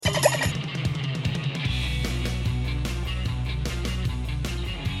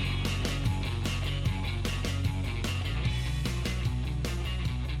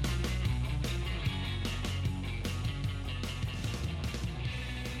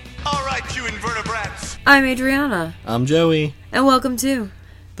Alright, you invertebrates. I'm Adriana. I'm Joey. And welcome to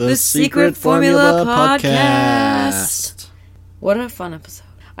The Secret Formula Podcast. What a fun episode.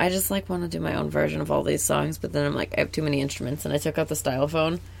 I just want to do my own version of all these songs, but then I'm like, I have too many instruments, and I took out the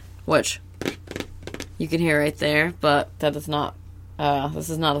stylophone, which you can hear right there, but that is not, this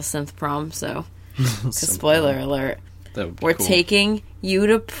is not a synth prom, so, spoiler alert. We're cool. taking you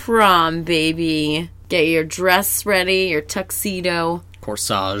to prom, baby. Get your dress ready, your tuxedo.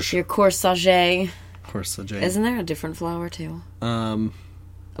 Corsage. Your corsage. Corsage. Isn't there a different flower, too? A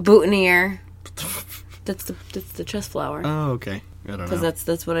boutonniere. That's the chest flower. Oh, okay. I don't know. Because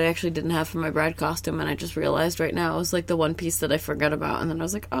that's what I actually didn't have for my bride costume, and I just realized right now it was like the one piece that I forgot about, and then I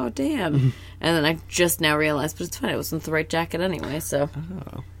was like, oh, damn. And then I just now realized, but it's fine, it wasn't the right jacket anyway, so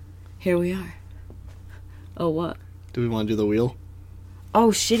here we are. Oh, what? Do we want to do the wheel? Oh,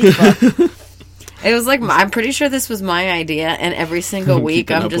 shitty fuck. It was like, I'm pretty sure this was my idea, and every single week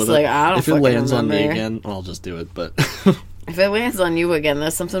I'm just like, I don't fucking remember. If it lands on me again, I'll just do it, but... If it lands on you again,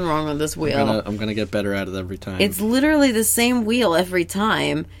 there's something wrong with this wheel. I'm gonna get better at it every time. It's literally the same wheel every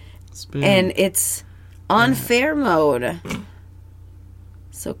time. Spin. And it's on fair mode.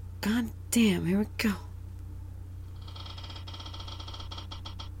 So, goddamn, here we go.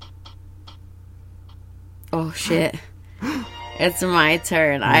 Oh, shit. It's my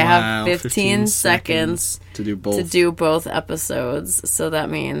turn. I have 15 seconds to do both episodes. So that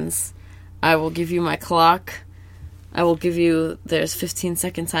means I will give you my clock. I will give you, there's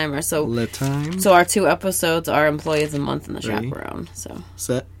 15-second timer. So let time. So our 2 episodes are Employee of the Month and the Ready? Chaperone. So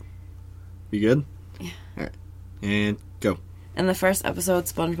set. You good? Yeah. All right. And go. In the first episode,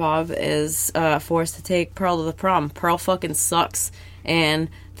 SpongeBob is forced to take Pearl to the prom. Pearl fucking sucks. And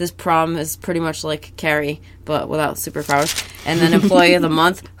this prom is pretty much like Carrie, but without superpowers. And then Employee of the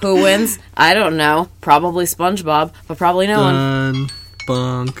Month, who wins? I don't know. Probably SpongeBob, but probably no one.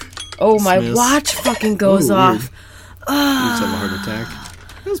 Bunk. Oh, my Dismiss. Watch fucking goes off. Weird. You just have a heart attack.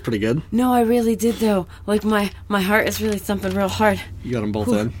 That was pretty good. No, I really did, though. Like, my heart is really thumping real hard. You got them both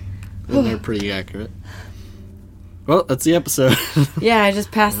in. And they're pretty accurate. Well, that's the episode. Yeah, I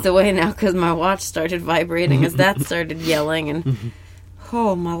just passed away now because my watch started vibrating as that started yelling. And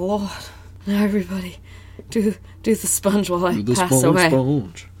oh, my Lord. Now, everybody, do the sponge while I pass away.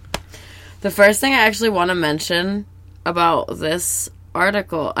 Sponge. The first thing I actually want to mention about this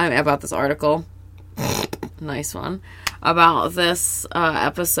article, nice one, about this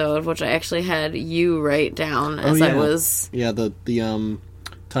episode, which I actually had you write down as I was... Yeah, the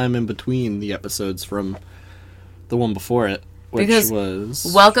time in between the episodes from the one before it, which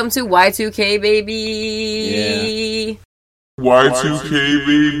was... Welcome to Y2K, baby! Yeah. Y2K,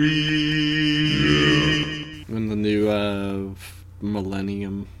 baby! And the new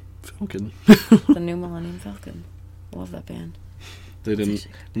Millennium Falcon. The new Millennium Falcon. Love that band. They didn't...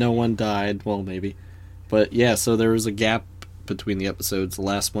 No one died. Well, maybe. But, yeah, so there was a gap between the episodes. The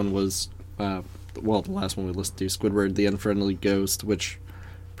last one was... the last one we listened to, Squidward, the Unfriendly Ghost, which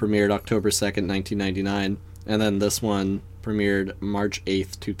premiered October 2nd, 1999. And then this one premiered March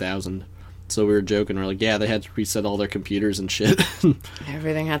 8th, 2000. So we were joking. We're like, yeah, they had to reset all their computers and shit.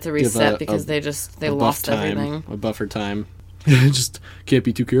 Everything had to reset because they lost everything. A buffer time. Just can't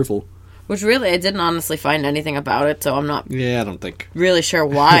be too careful. Which really, I didn't honestly find anything about it, so I'm not. Yeah, I don't think. Really sure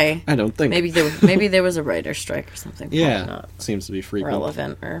why. I don't think. Maybe there was a writer's strike or something. Yeah, not seems to be frequent.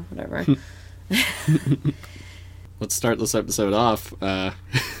 Relevant or whatever. Let's start this episode off.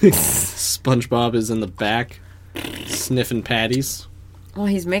 SpongeBob is in the back, sniffing patties. Well,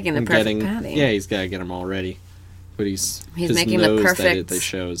 he's making the perfect patty. Yeah, he's got to get them all ready. But his making nose the perfect. that they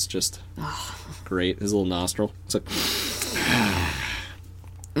show is just great. His little nostril. It's like...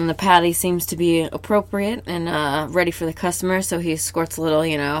 And the patty seems to be appropriate and ready for the customer, so he squirts a little,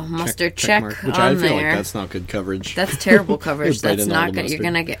 mustard check mark, which on I feel there. like that's not good coverage. That's terrible coverage. That's not good. You're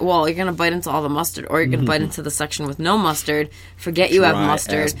gonna bite into all the mustard, or you're gonna bite into the section with no mustard, forget you have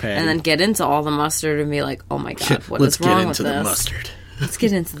mustard, and then get into all the mustard and be like, oh my god, what is wrong with this? Let's get into the mustard. Let's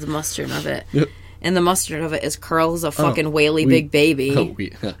get into the mustard of it. Yep. And the mustard of it is Carl is a fucking whaley big baby.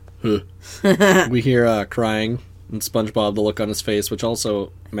 We hear crying. And SpongeBob, the look on his face, which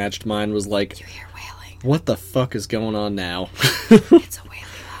also matched mine, was like, you hear wailing. What the fuck is going on now? It's a whaley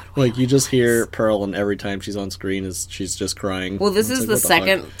loud Like, you just hear Pearl, and every time she's on screen, she's just crying. Well, this is the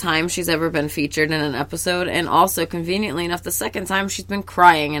second time she's ever been featured in an episode, and also, conveniently enough, the second time she's been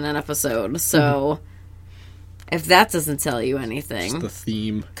crying in an episode. So, if that doesn't tell you anything. It's the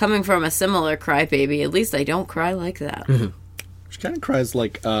theme. Coming from a similar crybaby, at least I don't cry like that. She kind of cries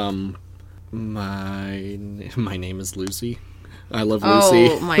like, My name is Lucy. I love Lucy.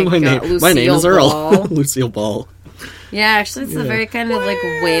 Oh my god, my name is Earl. Ball. Lucille Ball. Yeah, actually, it's a very kind of, like,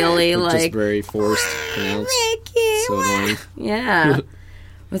 whaley, It's like... just very forced pronounced. So annoying. Yeah.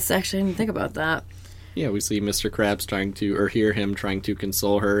 Let's actually didn't think about that. Yeah, we see Mr. Krabs hear him trying to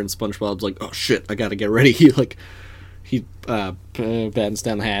console her, and SpongeBob's like, oh shit, I gotta get ready. He battens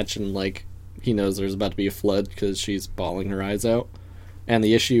down the hatch, and, like, he knows there's about to be a flood because she's bawling her eyes out. And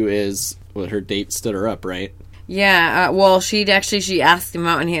the issue is, her date stood her up, right? Yeah, well, she asked him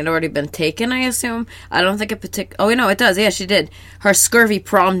out, and he had already been taken, I assume. I don't think oh, no, it does. Yeah, she did. Her scurvy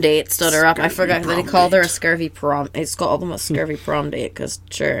prom date stood her up. I forgot that he called her a scurvy prom. He's called him a scurvy prom date, because,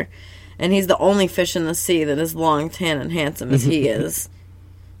 sure. And he's the only fish in the sea that is long, tan, and handsome as he is.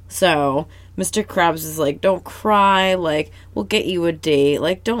 So, Mr. Krabs is like, don't cry, like, we'll get you a date,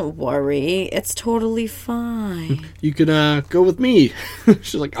 like, don't worry, it's totally fine. You could, go with me.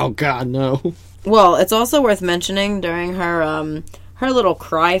 She's like, oh god, no. Well, it's also worth mentioning during her little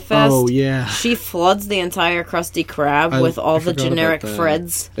cry fest. Oh, yeah. She floods the entire Krusty Krab with all the generic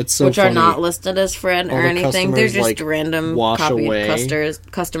Freds, it's so which funny. are not listed as Fred or anything. They're just like, random copied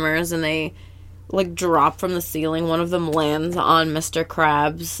customers, and they, like, drop from the ceiling. One of them lands on Mr.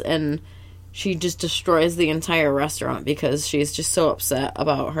 Krabs, and she just destroys the entire restaurant because she's just so upset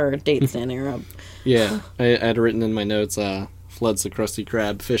about her date standing her up. Yeah, I had written in my notes, floods the Krusty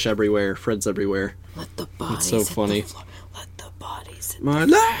Krab, fish everywhere, Fred's everywhere. Let the bodies It's so funny. hit the floor. Let the bodies hit My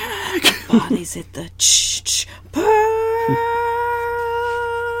the leg! bodies hit the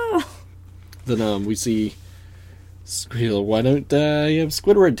Then we see Squeal, why don't you have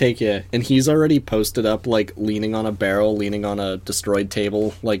Squidward take you? And he's already posted up, like, leaning on a barrel, leaning on a destroyed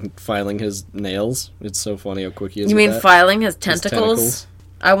table, like, filing his nails. It's so funny how quick he is. You with mean that. filing his tentacles?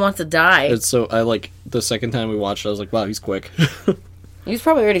 I want to die. It's so, the second time we watched it, I was like, wow, he's quick. He was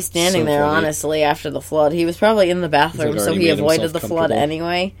probably already standing So there, funny. honestly, after the flood. He was probably in the bathroom, so already he made avoided himself the flood comfortable.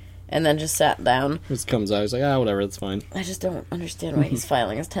 anyway, and then just sat down. This comes out, he's like, whatever, that's fine. I just don't understand why he's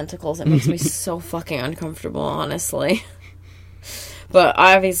filing his tentacles. It makes me so fucking uncomfortable, honestly. But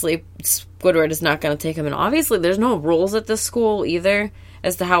obviously, Squidward is not going to take him. And obviously, there's no rules at this school either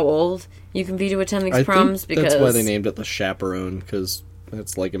as to how old you can be to attend these proms. Think that's why they named it the chaperone, because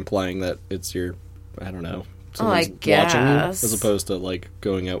it's, like, implying that it's your, I don't know, someone's watching you, as opposed to, like,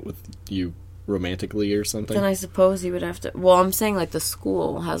 going out with you romantically or something. Then I suppose you would have to... Well, I'm saying, like, the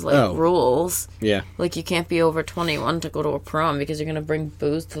school has, like, rules. Yeah. Like, you can't be over 21 to go to a prom because you're going to bring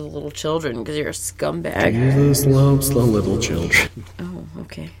booze to the little children because you're a scumbag. Jesus loves the little children. Oh,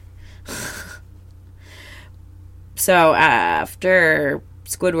 okay. So, after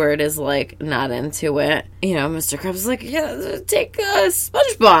Squidward is, like, not into it, you know, Mr. Krabs is like, yeah, take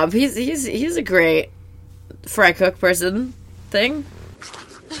SpongeBob. He's a great fry cook person thing.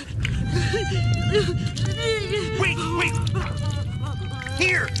 Wait!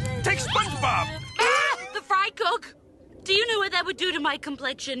 Here! Take SpongeBob! The fry cook? Do you know what that would do to my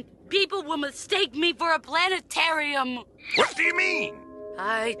complexion? People will mistake me for a planetarium. What do you mean?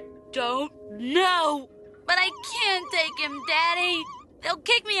 I don't know. But I can't take him, Daddy. They'll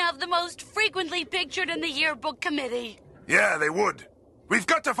kick me off the most frequently pictured in the yearbook committee. Yeah, they would. We've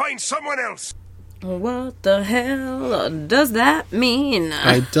got to find someone else. What the hell does that mean?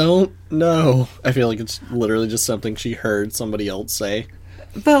 I don't know. I feel like it's literally just something she heard somebody else say.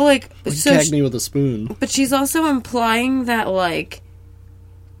 But, like... Gag me with a spoon. But she's also implying that, like...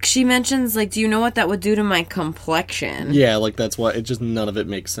 She mentions, like, do you know what that would do to my complexion? Yeah, like, that's why it just, none of it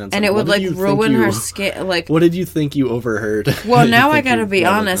makes sense. And like, it would, like, ruin her skin, like... What did you think you overheard? Well, now I gotta be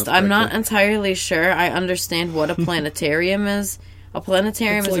honest, I'm not entirely sure I understand what a planetarium is. A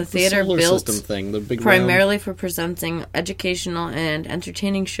planetarium is like a theater the solar built system thing, the big primarily for presenting educational and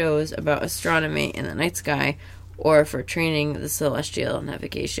entertaining shows about astronomy in the night sky, or for training the celestial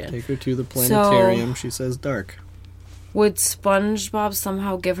navigation. Take her to the planetarium, she says dark. Would SpongeBob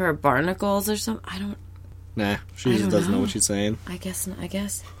somehow give her barnacles or something? I don't... Nah, she just doesn't know what she's saying. I guess.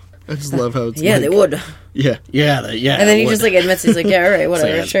 I just love how it's Yeah, like, they would. Yeah. And then he just, like, admits, he's like, yeah, alright, whatever,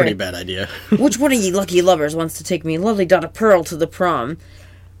 so, yeah, it's sure. a pretty bad idea. Which one of ye lucky lovers wants to take me, lovely Donna Pearl, to the prom?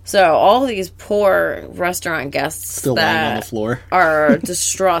 So, all these poor restaurant guests Still lying on the floor. are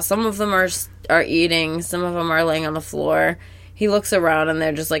distraught. Some of them are eating, some of them are laying on the floor. He looks around and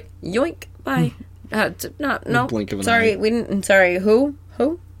they're just like, yoink, bye. No, blink of an sorry, eye. sorry, who?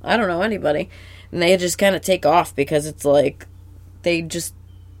 I don't know anybody. And they just kind of take off because it's like, they just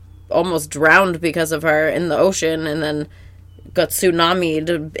almost drowned because of her in the ocean and then got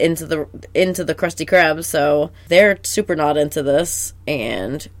tsunamied into the Krusty Krab, so they're super not into this,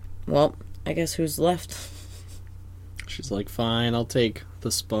 and, well, I guess who's left? She's like, fine, I'll take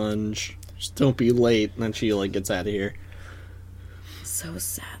the sponge. Just don't be late. And then she, like, gets out of here. So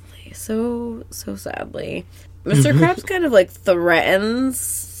sadly. So sadly. Mr. Krabs kind of, like,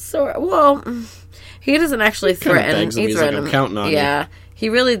 threatens... Well, he doesn't actually threaten. He's like, I'm counting on you. Yeah. He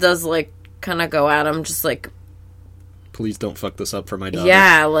really does, like, kind of go at him, just, like... Please don't fuck this up for my daughter.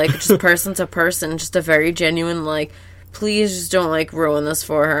 Yeah, like, just person to person. Just a very genuine, like... Please just don't, like, ruin this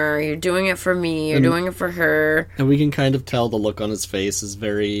for her. You're doing it for me. You're doing it for her. And we can kind of tell the look on his face is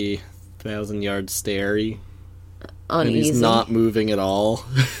very 1,000-yard stare-y. Uneasy. And he's not moving at all.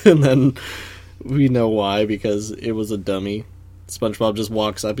 And then we know why, because it was a dummy. SpongeBob just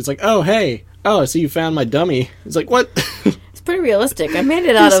walks up. He's like, oh, hey. Oh, I see you found my dummy. He's like, what? It's pretty realistic. I made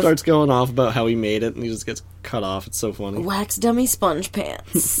it out of... He starts going off about how he made it, and he just gets cut off. It's so funny. wax dummy sponge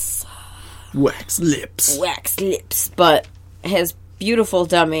pants. Wax lips. Wax lips. But his beautiful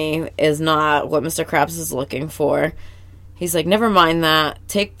dummy is not what Mr. Krabs is looking for. He's like, never mind that.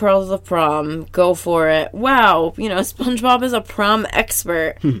 Take Pearl to the prom. Go for it. Wow, SpongeBob is a prom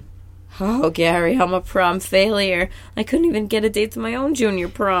expert. Oh, Gary, I'm a prom failure. I couldn't even get a date to my own junior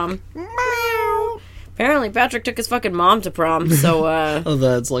prom. Apparently, Patrick took his fucking mom to prom, so, Oh,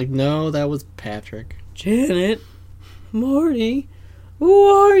 that's like, no, that was Patrick. Janet. Marty. Who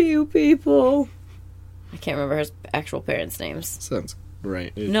are you people? I can't remember his actual parents' names. Sounds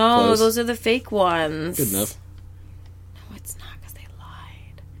right. No, Close. those are the fake ones. Good enough. No, it's not, because they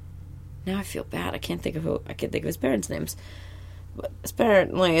lied. Now I feel bad. I can't think of his parents' names. But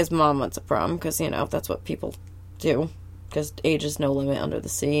apparently his mom went to prom, because, that's what people do. Because age is no limit under the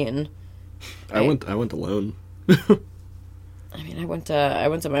sea, and... I went alone. I mean, I went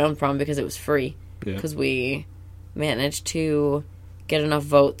to my own prom because it was free. Yeah. Because we managed to get enough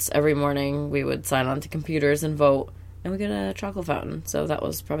votes every morning. We would sign on to computers and vote, and we got a chocolate fountain. So that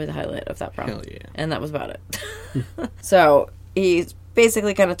was probably the highlight of that prom. Hell yeah. And that was about it. So he's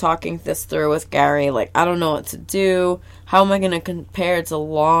basically kind of talking this through with Gary, like, I don't know what to do. How am I going to compare to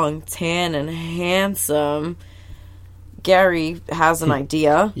Long, Tan, and Handsome? Gary has an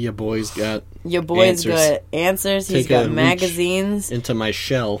idea. Your boy's got answers. He's got magazines. Into my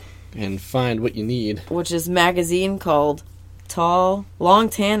shell and find what you need. Which is magazine called Tall, Long,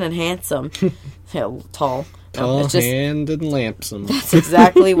 Tan, and Handsome. Yeah, tall. Tall, hand, and lampsome. That's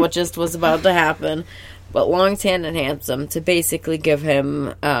exactly what just was about to happen. But Long, Tan, and Handsome, to basically give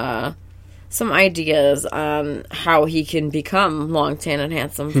him some ideas on how he can become Long, Tan, and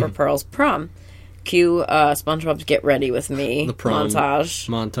Handsome for Pearl's prom. Cue SpongeBob's Get Ready With Me the prom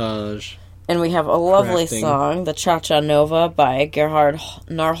montage. And we have a lovely song, the Cha-Cha Nova by Gerhard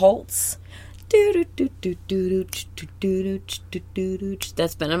Narholtz.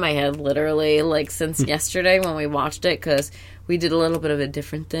 That's been in my head literally like since yesterday when we watched it, because we did a little bit of a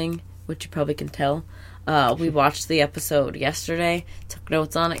different thing, which you probably can tell. We watched the episode yesterday, took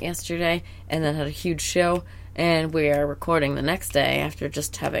notes on it yesterday, and then had a huge show, and we are recording the next day after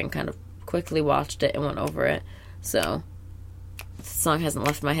just having kind of quickly watched it and went over it. So the song hasn't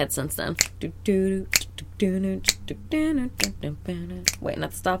left my head since then. Waiting at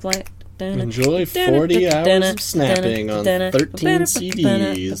the stoplight. Enjoy 40 hours of snapping on 13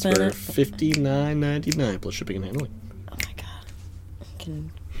 CDs for $59.99 plus shipping and handling. Oh my god. You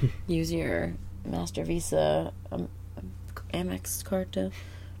can use your Master Visa Amex card to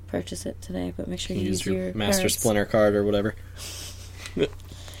purchase it today, but make sure you use your Master parents. Splinter card or whatever.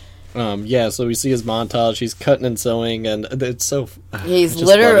 So we see his montage. He's cutting and sewing, and it's so... He's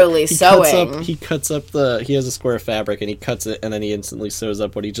literally sewing. He cuts up he has a square of fabric, and he cuts it, and then he instantly sews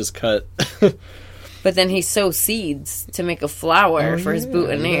up what he just cut. But then he sows seeds to make a flower for his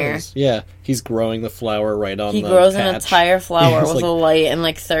boutonniere. Yeah, he's growing the flower right on the patch. He grows an entire flower with a light in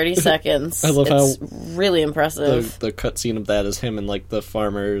like 30 seconds. I love it's how... really impressive. The cutscene of that is him in like the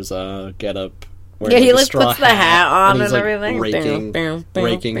farmer's get-up. Yeah, he like puts the hat on and like everything.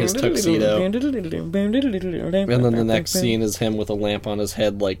 Raking his tuxedo. And then the next scene is him with a lamp on his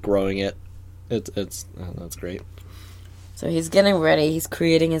head, like growing it. That's great. So he's getting ready. He's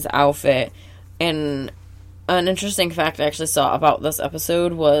creating his outfit. And an interesting fact I actually saw about this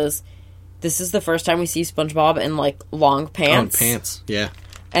episode was this is the first time we see SpongeBob in like long pants. Long pants, yeah.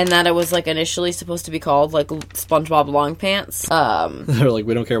 And that it was, like, initially supposed to be called, like, SpongeBob Long Pants. They're like,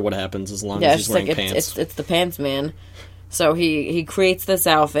 we don't care what happens as long as he's wearing pants. It's the pants man. So he creates this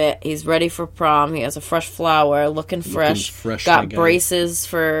outfit. He's ready for prom. He has a fresh flower, looking fresh. Got braces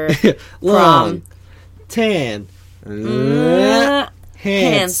for Long, prom. tan,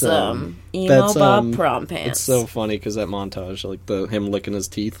 handsome. Emo Bob prom pants. It's so funny because that montage, like him licking his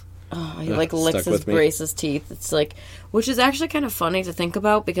teeth. Oh, he like licks his braces teeth. It's like, which is actually kind of funny to think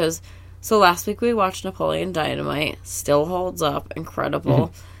about because, so last week we watched Napoleon Dynamite, still holds up,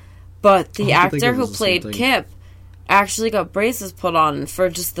 incredible. But the actor who played Kip actually got braces put on for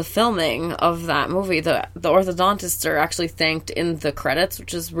just the filming of that movie. The orthodontists are actually thanked in the credits,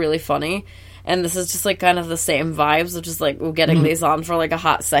 which is really funny. And this is just, like, kind of the same vibes of just, like, getting these on for, like, a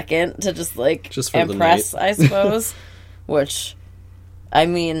hot second to just, like, just for impress, I suppose. Which, I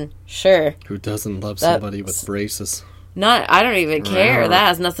mean, sure. Who doesn't love somebody with braces? I don't even care. That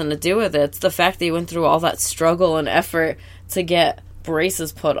has nothing to do with it. It's the fact that you went through all that struggle and effort to get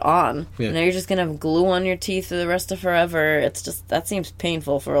braces put on. Yeah. Now you're just gonna have glue on your teeth for the rest of forever. It's just, that seems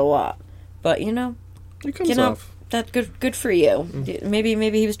painful for a lot. But it comes off. That good for you. Maybe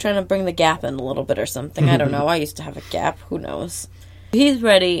he was trying to bring the gap in a little bit or something. I don't know. I used to have a gap. Who knows? He's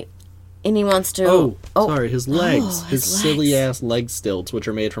ready, and he wants to. Sorry, his legs, his silly ass leg stilts, which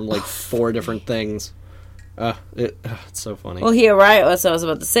are made from like 4 different things. It's so funny. Well, he arrives. That's what I was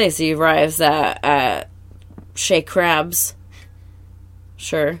about to say. So he arrives at Shea Crabs.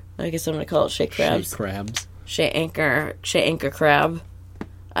 Sure, I guess I'm gonna call it Shea Crabs. Shea Crabs. Shea Anchor Crab,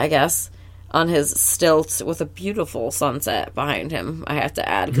 I guess, on his stilts with a beautiful sunset behind him. I have to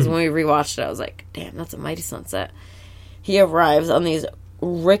add, because when we rewatched it, I was like, "Damn, that's a mighty sunset." He arrives on these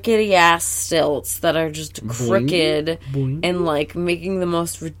rickety ass stilts that are just crooked boing. And like making the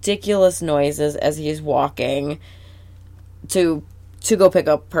most ridiculous noises as he's walking to go pick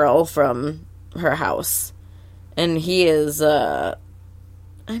up Pearl from her house. And he is I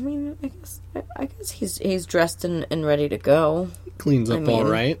guess he's dressed and ready to go. Cleans up all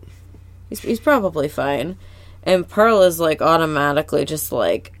right. He's probably fine. And Pearl is like automatically just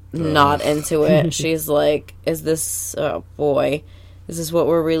like not into it. She's like, is this, oh boy, is this what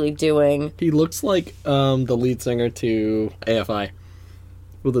we're really doing? He looks like the lead singer to AFI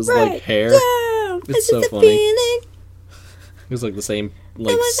with his like hair. Yeah, it's so funny. He's like the same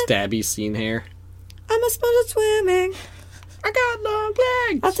like stabby scene hair. I'm a sponge at swimming. I got long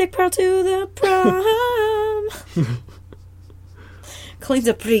legs. I'll take Pearl to the prom. Cleans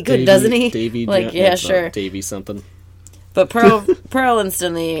up pretty good, doesn't he? Davey, like, yeah, sure. Davey something. But Pearl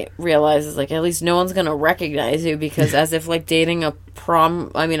instantly realizes, like, at least no one's gonna recognize you, because as if, like, dating a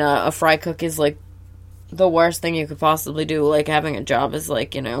fry cook is, like, the worst thing you could possibly do. Like, having a job is,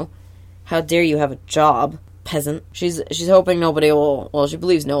 like, you know, how dare you have a job, peasant. She's hoping nobody will, well, she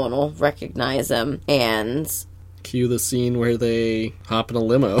believes no one will recognize him, and... Cue the scene where they hop in a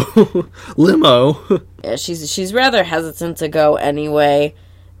limo. Limo! Yeah, she's rather hesitant to go anyway,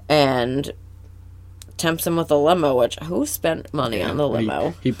 and tempts him with a limo, which, who spent money on the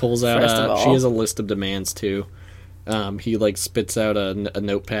limo? He pulls out, she has a list of demands, too. He, like, spits out a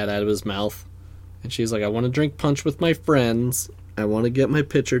notepad out of his mouth, and she's like, I want to drink punch with my friends, I want to get my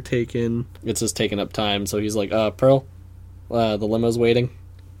picture taken. It's just taking up time, so he's like, Pearl, the limo's waiting.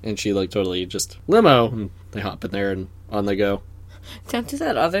 And she, like, totally just, limo! And they hop in there and on they go. Don't do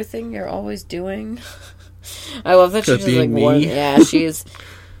that other thing you're always doing. I love that she's just, like, me. Yeah, she's...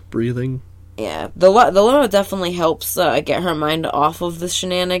 breathing. Yeah. The limo definitely helps get her mind off of the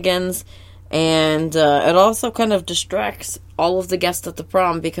shenanigans. And it also kind of distracts all of the guests at the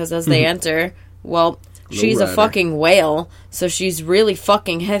prom, because as they enter, well... She's a fucking whale, so she's really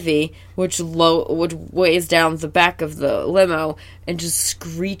fucking heavy, which weighs down the back of the limo and just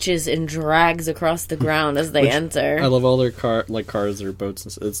screeches and drags across the ground as they enter. I love all their cars or boats.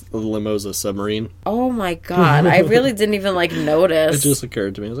 The limo's a submarine. Oh my god, I really didn't even notice. It just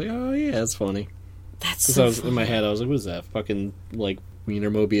occurred to me. I was like, oh yeah, that's funny. That's so funny. In my head, I was like, what is that? Fucking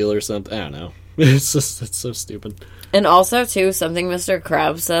Wienermobile or something? I don't know. It's so stupid. And also, too, something Mr.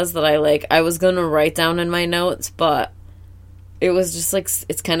 Krabs says that I was going to write down in my notes, but it was just,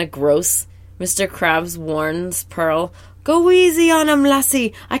 it's kind of gross. Mr. Krabs warns Pearl, go easy on him,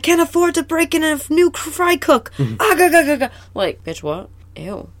 lassie. I can't afford to break in a new fry cook. Like, bitch, what?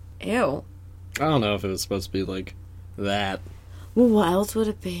 Ew. I don't know if it was supposed to be like that. Well, what else would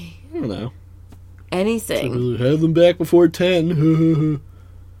it be? I don't know. Anything. So have them back before 10.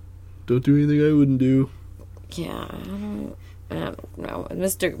 Don't do anything I wouldn't do. Yeah, I don't know.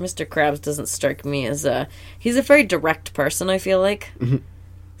 Mr. Krabs doesn't strike me as he's a very direct person, I feel like.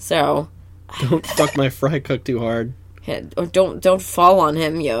 So don't fuck my fry cook too hard. Yeah, or don't fall on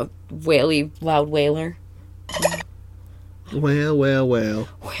him, you whaley loud whaler. Well. Well.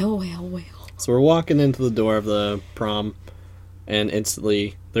 So we're walking into the door of the prom, and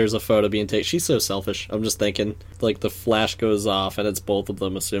instantly there's a photo being taken. She's so selfish. I'm just thinking, like, the flash goes off, and it's both of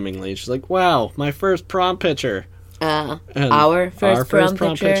them, assumingly. She's like, wow, my first prom picture. Our first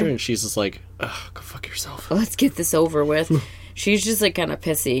prom picture. And she's just like, ugh, go fuck yourself. Let's get this over with. She's just, like, kind of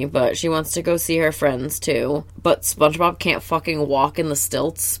pissy, but she wants to go see her friends, too. But SpongeBob can't fucking walk in the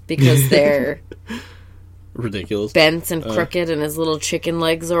stilts because they're ridiculous, bent and crooked, and his little chicken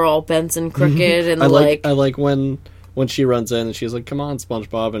legs are all bent and crooked, and I like when she runs in and she's like, "Come on,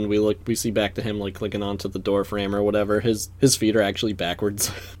 SpongeBob," and we see back to him like clicking onto the door frame or whatever. His feet are actually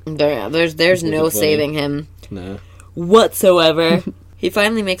backwards. There's no saving him. No. Whatsoever. He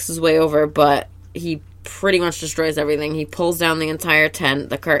finally makes his way over, but he pretty much destroys everything. He pulls down the entire tent,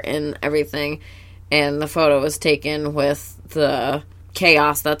 the curtain, everything, and the photo is taken with the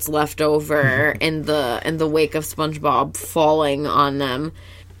chaos that's left over in the wake of SpongeBob falling on them.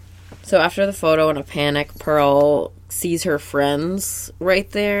 So after the photo, in a panic, Pearl sees her friends right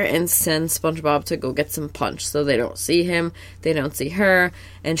there and sends SpongeBob to go get some punch. So they don't see him, they don't see her,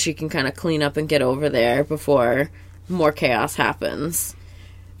 and she can kind of clean up and get over there before more chaos happens.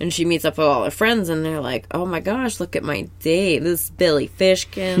 And she meets up with all her friends, and they're like, "Oh my gosh, look at my date. This is Billy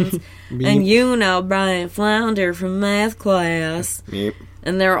Fishkins. And you know Brian Flounder from math class." Yep.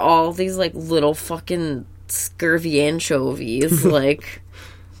 And they're all these, like, little fucking scurvy anchovies, like,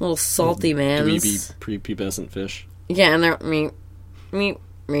 little salty mans. Dweeby, prepubescent fish. Yeah, and they're meep, meep,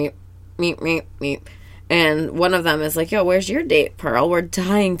 meep, meep, meep, meep. And one of them is like, "Yo, where's your date, Pearl? We're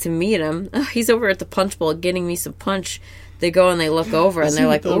dying to meet him." "Oh, he's over at the punch bowl getting me some punch." They go and they look over and they're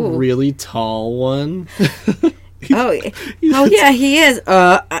like, "Oh, "Ooh, really tall one." oh yeah, he is."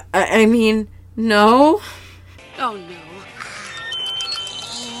 I mean, no. Oh no.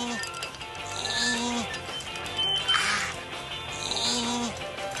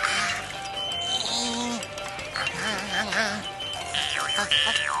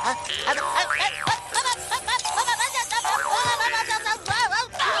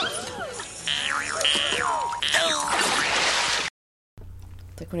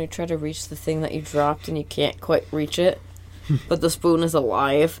 Like when you try to reach the thing that you dropped and you can't quite reach it, but the spoon is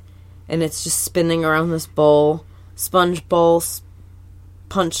alive, and it's just spinning around this bowl. Sponge bowl,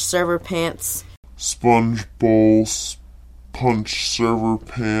 punch server pants. Sponge bowl, punch server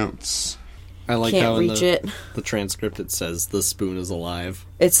pants. I like Can't how in reach it. the transcript it says the spoon is alive.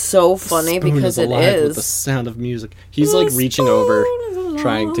 It's so funny Spoon because it alive is. with the sound of music. He's like reaching over,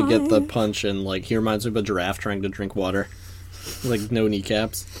 trying to get the punch, and like he reminds me of a giraffe trying to drink water. Like, no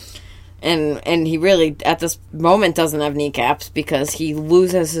kneecaps. And he really, at this moment, doesn't have kneecaps because he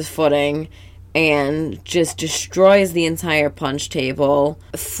loses his footing and just destroys the entire punch table,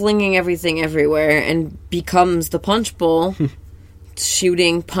 flinging everything everywhere, and becomes the punch bowl,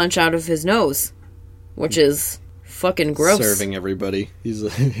 shooting punch out of his nose, which is fucking gross. Serving everybody. He's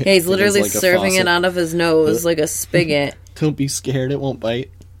literally like serving it out of his nose like a spigot. Don't be scared, it won't bite.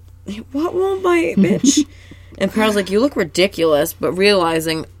 What won't bite, bitch? And Pearl's like, "You look ridiculous," but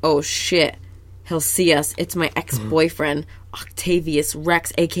realizing, oh shit, he'll see us. It's my ex-boyfriend, Octavius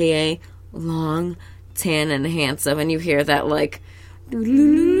Rex, a.k.a. Long, Tan, and Handsome. And you hear that, like,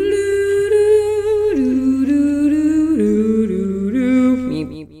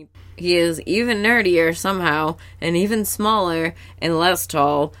 he is even nerdier somehow, and even smaller, and less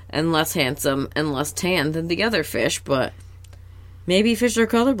tall, and less handsome, and less tan than the other fish, but maybe fish are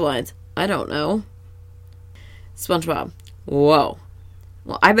colorblind. I don't know. SpongeBob. Whoa.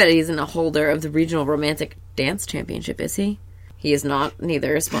 Well, I bet he isn't a holder of the Regional Romantic Dance Championship, is he? He is not.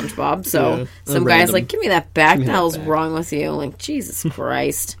 Neither is SpongeBob. So Yeah, some random. guy's like, "Give me that back. Give me The that hell's back." wrong with you?" Like, Jesus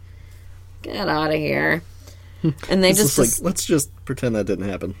Christ. Get out of here. And they It's just... like, let's just pretend that didn't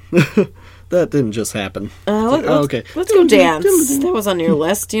happen. That didn't just happen. Okay. Let's go dance. That was on your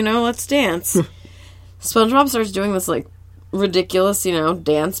list, let's dance. SpongeBob starts doing this, like, ridiculous,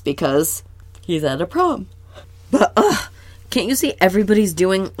 dance because he's at a prom. But, can't you see everybody's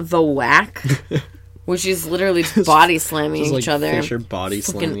doing the whack? Which is literally body slamming Just, each like, other. fish are body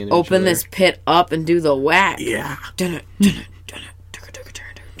slamming Fucking each open other. this pit up and do the whack. Yeah.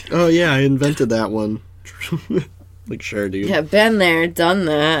 Oh, yeah, I invented that one. Like, sure, dude. Yeah, been there, done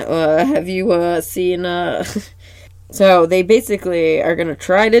that. Have you seen... So they basically are going to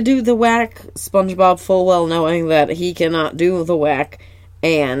try to do the whack. SpongeBob full well knowing that he cannot do the whack.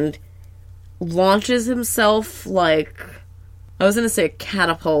 And launches himself like... I was going to say a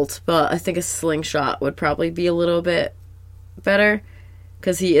catapult, but I think a slingshot would probably be a little bit better.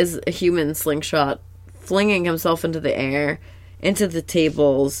 Because he is a human slingshot. Flinging himself into the air, into the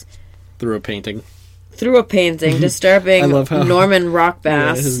tables. Through a painting. Disturbing I love how- Norman Rockbass.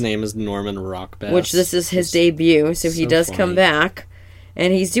 Yeah, his name is Norman Rockbass. Which this is his debut, so he does funny. come back.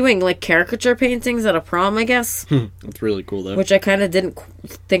 And he's doing, like, caricature paintings at a prom, I guess. That's really cool, though. Which I kind of didn't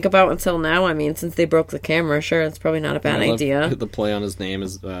think about until now. I mean, since they broke the camera, sure, it's probably not a bad I love idea. The play on his name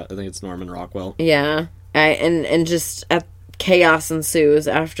is, I think it's Norman Rockwell. Yeah. And just chaos ensues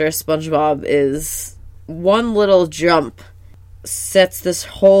after SpongeBob is... One little jump sets this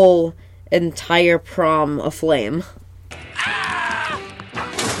whole entire prom aflame.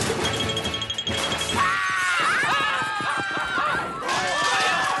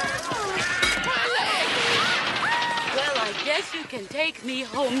 You can take me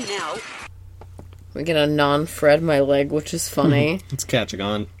home now. We get a non-Fred my leg, which is funny. It's catching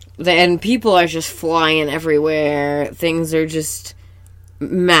on. And people are just flying everywhere. Things are just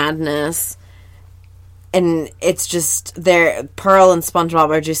madness. And it's just, Pearl and SpongeBob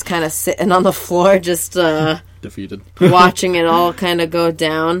are just kind of sitting on the floor, just defeated, watching it all kind of go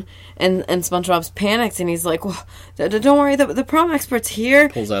down. And SpongeBob's panicked, and he's like, well, don't worry, the prom expert's here.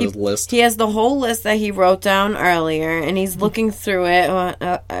 Pulls out his list. He has the whole list that he wrote down earlier, and he's looking through it.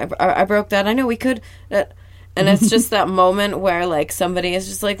 I broke that. I know we could. And it's just that moment where, like, somebody is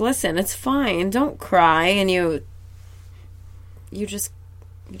just like, listen, it's fine. Don't cry. And you just...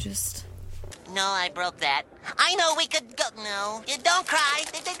 No, I broke that. I know we could go... No, you don't cry.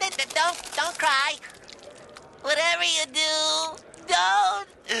 Don't cry. Whatever you do, don't...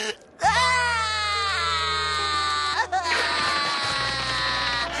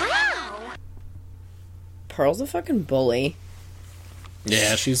 Pearl's a fucking bully.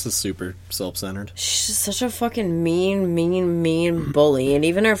 Yeah, she's a super self-centered. She's such a fucking mean bully. And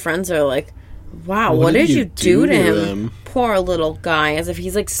even her friends are like, wow, what did you do to him? Poor little guy. As if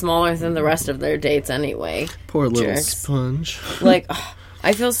he's, like, smaller than the rest of their dates anyway. Poor little Jerks. sponge. Like,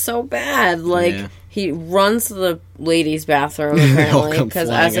 I feel so bad. Like, he runs to the ladies' bathroom, apparently. Because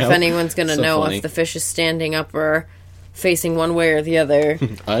as if anyone's going to know if the fish is standing up or facing one way or the other.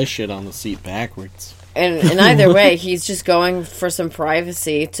 I shit on the seat backwards. And either way, he's just going for some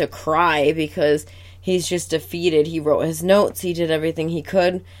privacy to cry because he's just defeated. He wrote his notes, he did everything he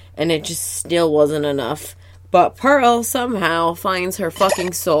could, and it just still wasn't enough. But Pearl somehow finds her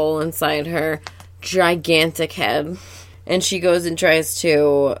fucking soul inside her gigantic head. And she goes and tries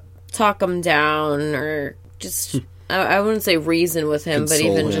to talk him down or just, I wouldn't say reason with him, but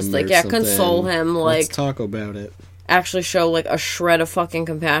even just like, console him. Like, let's talk about it. Actually show, like, a shred of fucking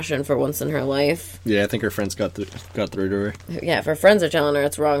compassion for once in her life. Yeah, I think her friends got through to her. Yeah, if her friends are telling her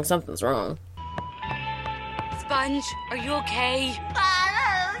it's wrong, something's wrong. Sponge, are you okay?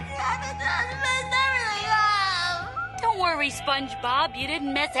 Don't worry, SpongeBob. You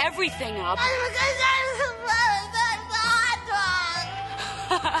didn't mess everything up.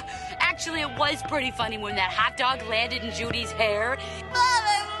 Actually, it was pretty funny when that hot dog landed in Judy's hair.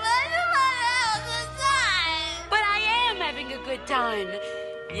 But I am having a good time.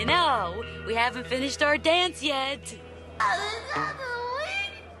 You know, we haven't finished our dance yet.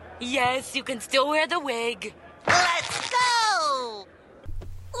 Yes, you can still wear the wig. Let's go!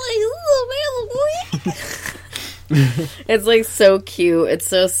 It's, like, so cute. It's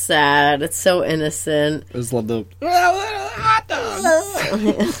so sad. It's so innocent. I just love the...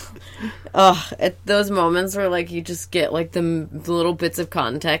 Those moments where, like, you just get, like, the little bits of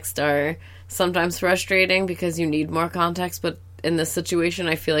context are sometimes frustrating because you need more context, but in this situation,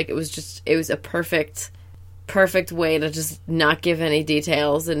 I feel like it was a perfect way to just not give any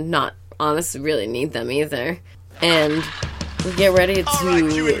details and not honestly really need them either. And we get ready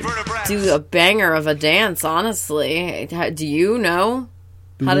to do a banger of a dance, honestly. Do you know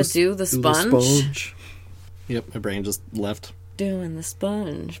how to do the sponge? Yep, my brain just left. Doing the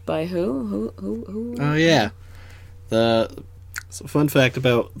sponge by who? Oh, yeah. So fun fact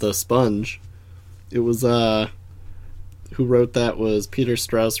about the sponge, it was, who wrote that was Peter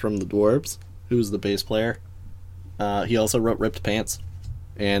Strauss from the Dwarves, who was the bass player. He also wrote Ripped Pants,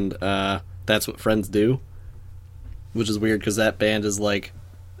 and That's What Friends Do, which is weird because that band is like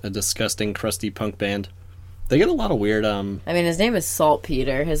a disgusting, crusty punk band. They get a lot of weird, I mean, his name is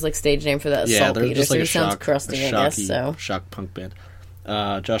Saltpeter. His, like, stage name for that is Saltpeter, they're just like so he sounds crusty, I guess, so. Shock punk band.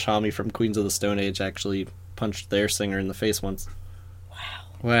 Josh Homme from Queens of the Stone Age actually punched their singer in the face once.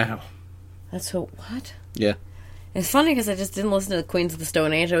 Wow. That's so... What? Yeah. It's funny because I just didn't listen to the Queens of the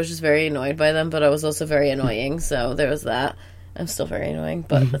Stone Age. I was just very annoyed by them, but I was also very annoying, so there was that. I'm still very annoying,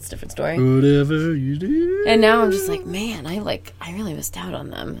 but that's a different story. Whatever you do. And now I'm just like, man, I really missed out on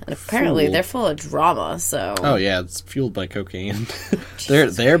them. And apparently they're full of drama, so... Oh, yeah, it's fueled by cocaine.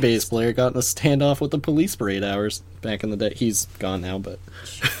 Their bass player got in a standoff with the police for 8 hours back in the day. He's gone now, but...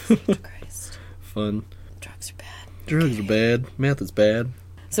 Jesus Christ. Fun. Drugs are bad. Drugs are bad. Meth is bad.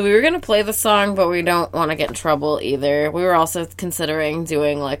 So we were going to play the song, but we don't want to get in trouble either. We were also considering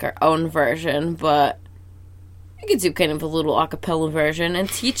doing, like, our own version, but... I could do kind of a little a cappella version and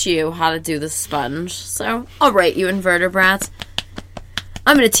teach you how to do the sponge. So, alright, you invertebrats.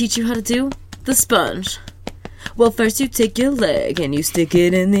 I'm going to teach you how to do the sponge. Well, first you take your leg and you stick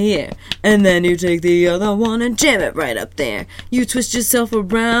it in the air. And then you take the other one and jam it right up there. You twist yourself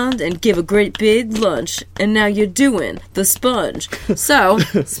around and give a great big lunge. And now you're doing the sponge. So,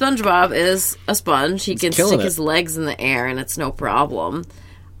 SpongeBob is a sponge. He can stick his legs in the air and it's no problem.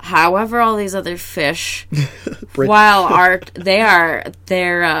 However, all these other fish, while they're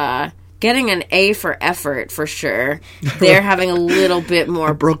getting an A for effort for sure, they're having a little bit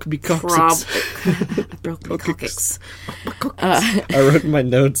more. Broke me coccyx. Broke me coccyx. I wrote in my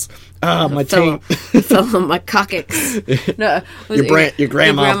notes. My taint fell on my coccyx. No, your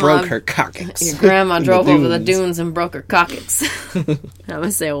grandma broke her coccyx. Your grandma drove over the dunes and broke her coccyx. I'm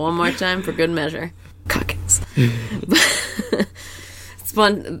gonna say it one more time for good measure. Coccyx.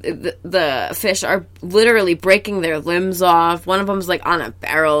 The fish are literally breaking their limbs off. One of them's like on a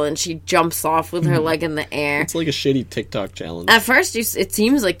barrel and she jumps off with her leg in the air. It's like a shitty TikTok challenge. At first it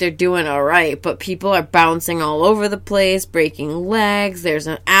seems like they're doing alright, but people are bouncing all over the place, breaking legs. There's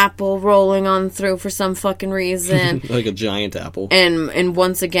an apple rolling on through for some fucking reason. Like a giant apple. And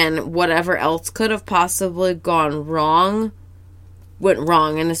once again, whatever else could have possibly gone wrong went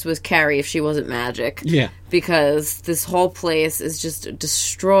wrong, and this was Carrie if she wasn't magic. Yeah. Because this whole place is just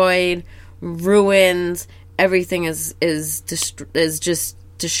destroyed, ruined, everything is just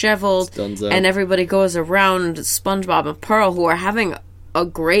disheveled, and everybody goes around SpongeBob and Pearl, who are having a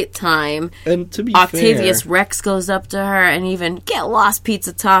great time. And to be Octavius fair, Rex goes up to her and even, get lost,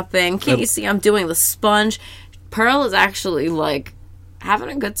 pizza topping. Can't you see I'm doing the sponge? Pearl is actually, like, having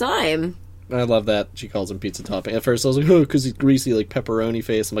a good time. I love that she calls him pizza topping. At first I was like, oh, because he's greasy, like pepperoni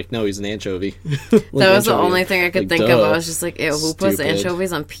face. I'm like, no, he's an anchovy. That was the only thing I could think of. I was just like, ew, who puts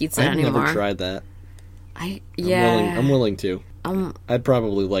anchovies on pizza anymore? I've never tried that. I'm willing to. I'd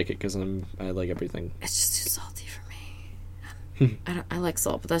probably like it because I like everything. It's just too salty for me. I like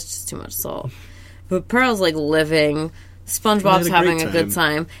salt, but that's just too much salt. But Pearl's like living. SpongeBob's having a good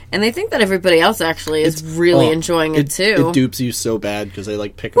time, and they think that everybody else actually is really enjoying it too. It dupes you so bad because they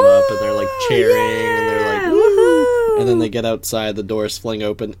like pick them up and they're like cheering and they're like woohoo, and then they get outside, the doors fling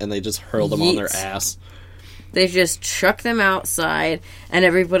open, and they just hurl them on their ass. They just chuck them outside, and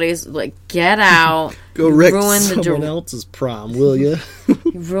everybody's like, "Get out! Go wreck someone else's prom, will you?"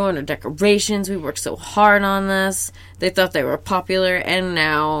 You ruined our decorations. We worked so hard on this. They thought they were popular, and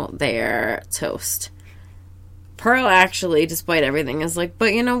now they're toast. Pearl actually, despite everything, is like,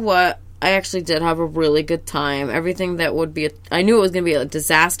 but you know what? I actually did have a really good time. Everything that would be... I knew it was going to be a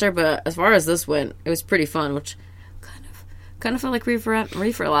disaster, but as far as this went, it was pretty fun, which kind of felt like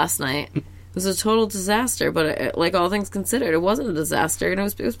Reefer last night. It was a total disaster, but like all things considered, it wasn't a disaster, and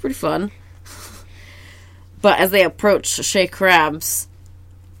it was pretty fun. But as they approach Shay Krabs,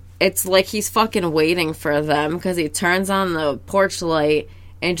 it's like he's fucking waiting for them, because he turns on the porch light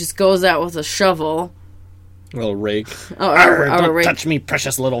and just goes out with a shovel. A little rake. Don't rake. Touch me,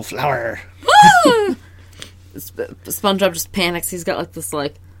 precious little flower. SpongeBob just panics. He's got like this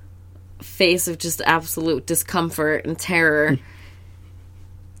like face of just absolute discomfort and terror.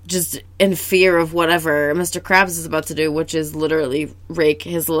 Just in fear of whatever Mr. Krabs is about to do, which is literally rake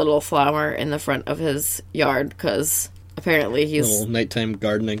his little flower in the front of his yard, because apparently he's... A little nighttime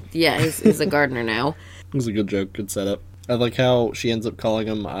gardening. Yeah, he's a gardener now. It was a good joke, good setup. I like how she ends up calling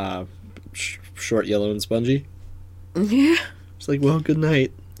him Short, Yellow, and Spongy. Yeah. It's like, well, good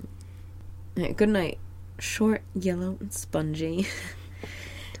night. Yeah, good night. Short, Yellow, and Spongy.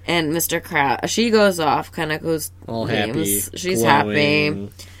 And Mr. Krabs, she goes off, kind of goes... all happy. She's glowing. happy.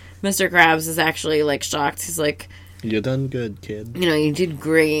 Mr. Krabs is actually, like, shocked. He's like... You done good, kid. You know, you did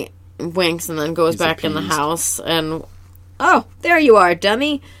great. Winks and then goes back in the house. And, oh, there you are,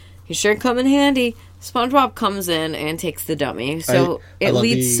 dummy. You sure come in handy. SpongeBob comes in and takes the dummy, so it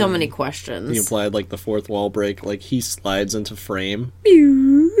leads so many questions. He implied, like, the fourth wall break. Like, he slides into frame,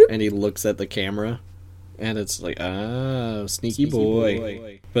 and he looks at the camera, and it's like, sneaky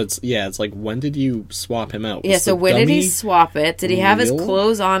boy. But, it's like, when did you swap him out? Yeah, so when did he swap it? Did he have his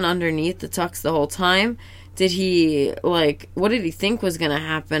clothes on underneath the tux the whole time? Did he, like, what did he think was going to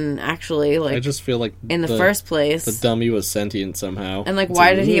happen, actually, like, I just feel like in the first place? The dummy was sentient somehow. And, like,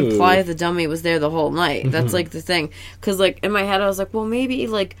 why did he imply the dummy was there the whole night? That's, like, the thing. Because, like, in my head, I was like, well, maybe,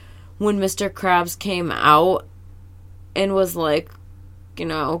 like, when Mr. Krabs came out and was like, you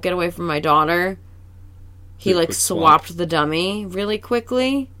know, get away from my daughter, he, like, swapped the dummy really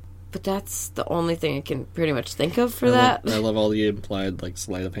quickly. But that's the only thing I can pretty much think of for that. I love all the implied, like,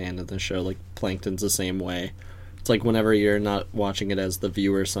 sleight of hand in the show. Like, Plankton's the same way. It's like whenever you're not watching it as the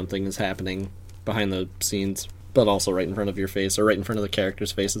viewer, something is happening behind the scenes, but also right in front of your face, or right in front of the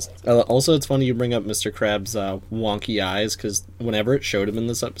characters' faces. Also, it's funny you bring up Mr. Krabs' wonky eyes, because whenever it showed him in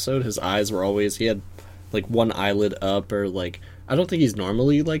this episode, his eyes were always... He had like one eyelid up, or like I don't think he's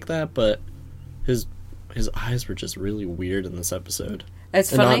normally like that, but his eyes were just really weird in this episode.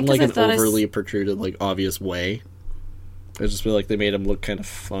 It's and funny not in like because an overly protruded, like obvious way. I just feel like they made him look kind of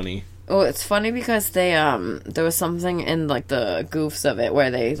funny. Oh, it's funny because they there was something in like the goofs of it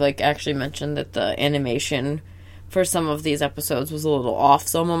where they like actually mentioned that the animation for some of these episodes was a little off.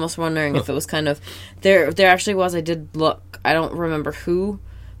 So I'm almost wondering if it was kind of there actually was. I did look. I don't remember who,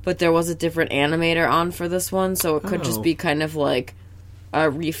 but there was a different animator on for this one, so it could just be kind of like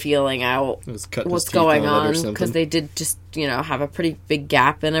refeeling out what's going on, because they did just have a pretty big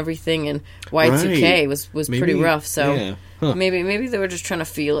gap and everything, and Y2K was pretty rough. So maybe they were just trying to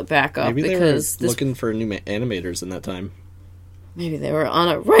feel it back up. Maybe because they were looking for new animators in that time. Maybe they were on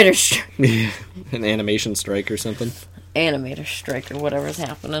a writer's strike. An animation strike or something. Animator strike or whatever's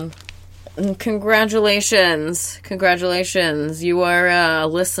happening. And congratulations. You are a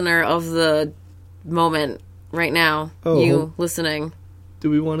listener of the moment right now. Oh. You listening. Do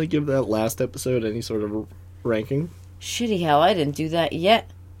we want to give that last episode any sort of ranking? Shitty hell, I didn't do that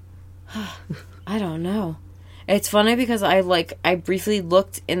yet. I don't know. It's funny because I briefly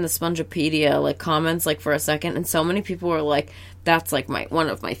looked in the Spongepedia comments for a second, and so many people were like, "That's one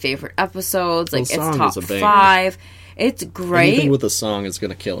of my favorite episodes. It's top 5. It's great. Anything with a song is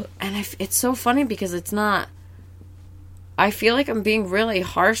gonna kill it." And it's so funny because it's not. I feel like I'm being really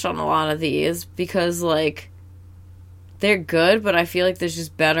harsh on a lot of these because they're good, but I feel like there's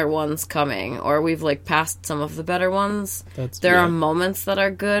just better ones coming, or we've passed some of the better ones. There are moments that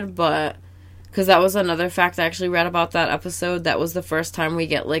are good, but. Because that was another fact I actually read about that episode. That was the first time we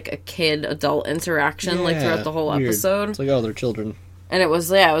get, a kid-adult interaction, throughout the whole episode. It's they're children. And it was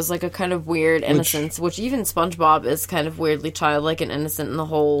a kind of weird innocence, which even SpongeBob is kind of weirdly childlike and innocent in the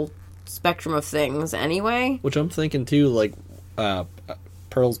whole spectrum of things anyway. Which I'm thinking, too,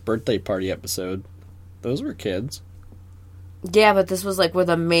 Pearl's birthday party episode. Those were kids. Yeah, but this was, where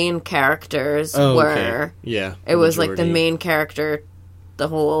the main characters were. Okay. Yeah. It was, the main character... The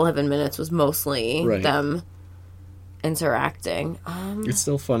whole 11 minutes was mostly them interacting. It's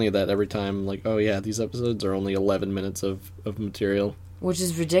still funny that every time, these episodes are only 11 minutes of material. Which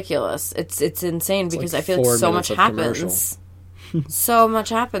is ridiculous. It's insane because I feel so much happens. So much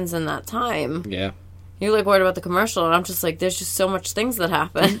happens in that time. Yeah. You're worried about the commercial, and I'm just there's just so much things that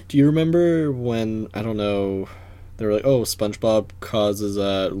happen. Do you remember when, I don't know, they were SpongeBob causes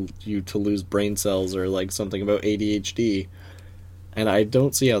you to lose brain cells, or something about ADHD? And I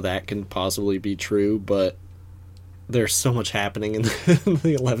don't see how that can possibly be true, but there's so much happening in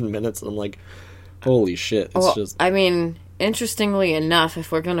the 11 minutes. I'm holy shit. It's interestingly enough, if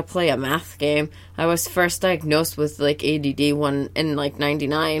we're going to play a math game, I was first diagnosed with, ADD in,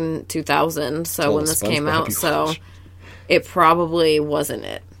 99, 2000, so when this came out, so it probably wasn't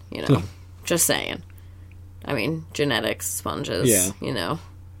it, Just saying. Genetics, sponges,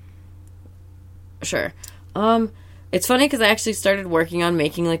 Sure. It's funny because I actually started working on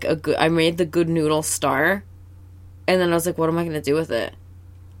making I made the Good Noodle star, and then I was what am I going to do with it?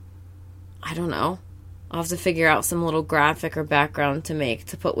 I don't know. I'll have to figure out some little graphic or background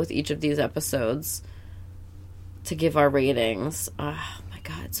to put with each of these episodes to give our ratings. Oh my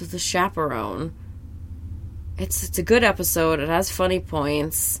god, so The Chaperone. It's a good episode. It has funny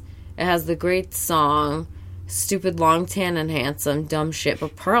points. It has the great song, stupid, long, tan, and handsome, dumb shit,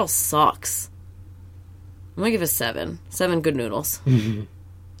 but Pearl sucks. I'm gonna give it 7. 7 good noodles.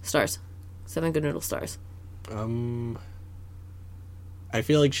 Stars. 7 good noodle stars. I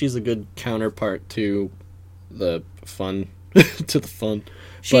feel like she's a good counterpart to the fun.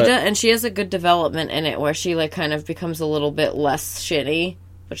 She does, and she has a good development in it where she kind of becomes a little bit less shitty,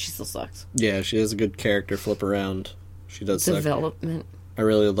 but she still sucks. Yeah, she has a good character flip around. She does development. Suck. I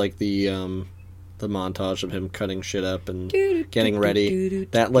really like the montage of him cutting shit up and getting ready.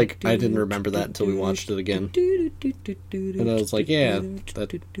 That I didn't remember that until we watched it again. And I was I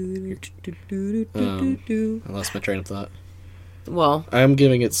lost my train of thought. Well, I'm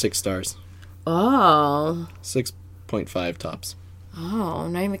giving it 6 stars. Oh. 6.5 tops. Oh,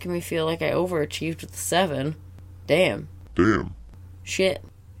 now you're making me feel like I overachieved with the 7. Damn. Shit.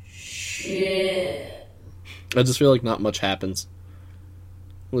 I just feel like not much happens.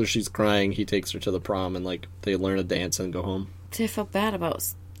 When she's crying, he takes her to the prom, and they learn a dance and go home. See, I felt bad about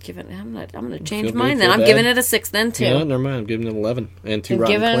giving. I'm gonna change mine then. I'm giving it a 6 then too. Yeah, never mind. I'm giving it 11 and 2 rotten clams.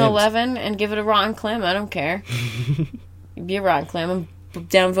 Give it an 11 and give it a rotten clam. I don't care. Be a rotten clam. I'm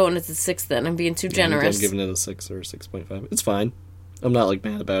down voting it to 6 then. I'm being too generous. I'm giving it a 6 or 6.5. It's fine. I'm not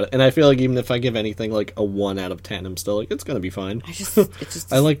mad about it, and I feel like even if I give anything a 1 out of 10, I'm still it's gonna be fine.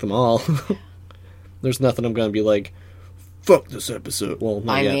 I like them all. There's nothing I'm gonna be fuck this episode. Well,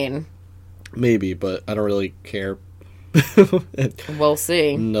 not yet. Maybe, but I don't really care. We'll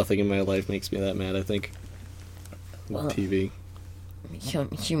see. Nothing in my life makes me that mad, I think. TV.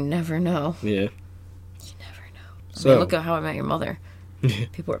 You never know. Yeah. You never know. So, I mean, look at How I Met Your Mother.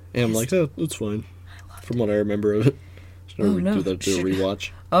 People are... Yeah, I'm like, oh, it's fine. From what I remember of it. Should we do a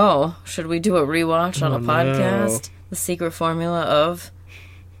rewatch? Oh, should we do a rewatch on a podcast? No. The secret formula of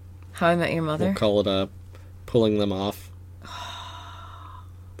How I Met Your Mother? We'll call it Pulling Them Off.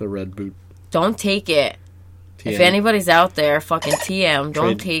 The Red Boot. Don't take it. TM. If anybody's out there, fucking TM,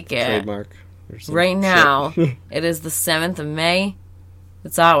 don't take it. Trademark. Right now, it is the 7th of May.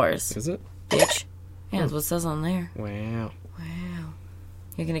 It's ours. Is it? Bitch. Yeah, that's what it says on there. Wow.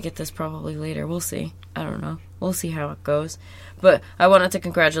 You're going to get this probably later. We'll see. I don't know. We'll see how it goes. But I wanted to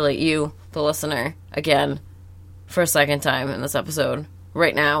congratulate you, the listener, again, for a second time in this episode,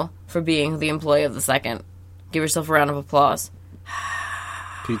 right now, for being the employee of the second. Give yourself a round of applause.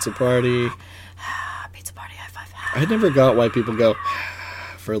 Pizza party. Pizza party, high five. I never got why people go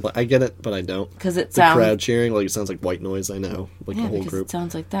I get it, but I don't. Because it the sounds... crowd cheering, like, it sounds like white noise, I know. Like, the whole group. It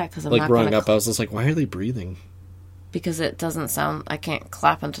sounds like that, because I'm like, not growing up, I was just like, why are they breathing? Because it doesn't sound... I can't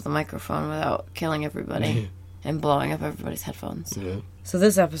clap into the microphone without killing everybody and blowing up everybody's headphones. Yeah. So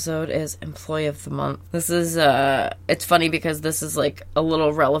this episode is Employee of the Month. This is, it's funny because this is, like, a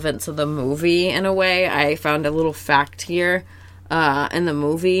little relevant to the movie in a way. I found a little fact here. In the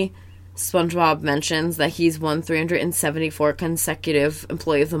movie, SpongeBob mentions that he's won 374 consecutive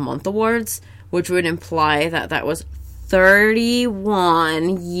Employee of the Month awards, which would imply that that was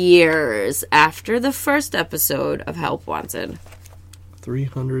 31 years after the first episode of Help Wanted.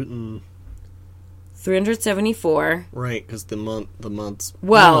 374. Right, because the months.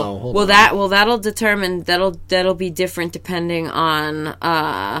 That'll determine that'll be different depending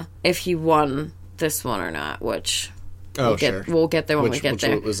on if he won this one or not, which we'll get there when we get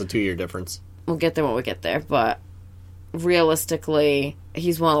there. Which was a 2-year difference. We'll get there when we get there, but realistically,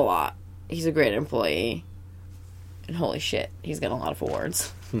 he's won a lot. He's a great employee. And holy shit, he's got a lot of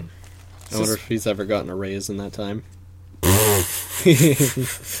awards. I wonder if he's ever gotten a raise in that time.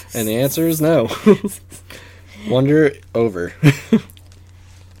 And the answer is no. Wonder over.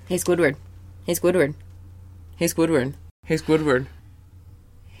 Hey, Squidward. Hey, Squidward. Hey, Squidward. Hey, Squidward.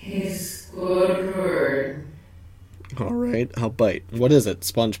 Hey, Squidward. All right, I'll bite. What is it,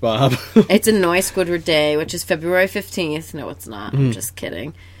 SpongeBob? It's Annoy Squidward Day, which is February 15th. No, it's not. I'm just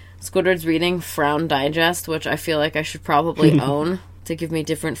kidding. Squidward's reading Frown Digest, which I feel like I should probably own to give me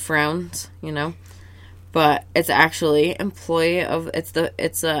different frowns, you know. But it's actually Employee of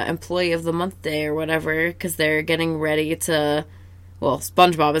the Month Day or whatever, because they're getting ready to. Well,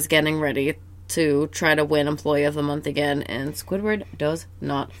 SpongeBob is getting ready to try to win Employee of the Month again, and Squidward does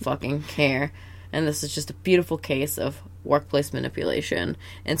not fucking care. And this is just a beautiful case of workplace manipulation.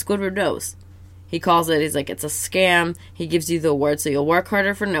 And Squidward knows. He calls it, he's like, it's a scam. He gives you the award so you'll work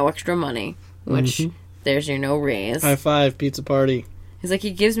harder for no extra money. Which, there's your no raise. High five, pizza party. He's like,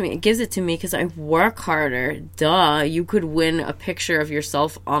 he gives it to me because I work harder. Duh. You could win a picture of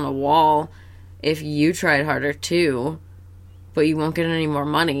yourself on a wall if you tried harder too. But you won't get any more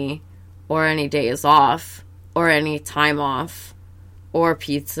money. Or any days off. Or any time off. Or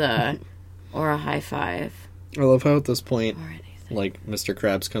pizza. Or a high five. I love how at this point, like, Mr.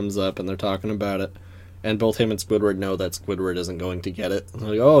 Krabs comes up and they're talking about it. And both him and Squidward know that Squidward isn't going to get it. They're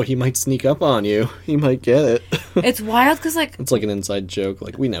like, oh, he might sneak up on you. He might get it. It's wild because, like... It's like an inside joke.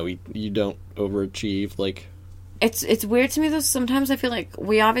 Like, we know you don't overachieve. Like... It's weird to me, though. Sometimes I feel like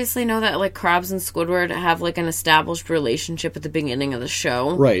we obviously know that, like, Krabs and Squidward have, like, an established relationship at the beginning of the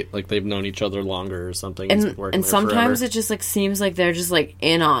show. Right. Like, they've known each other longer or something. And sometimes forever. It just, like, seems like they're just, like,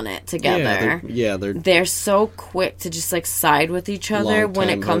 in on it together. They're so quick to just, like, side with each other when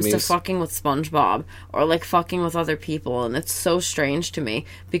it comes to fucking with SpongeBob. Or, like, fucking with other people. And it's so strange to me.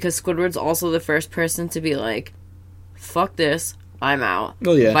 Because Squidward's also the first person to be like, fuck this. I'm out.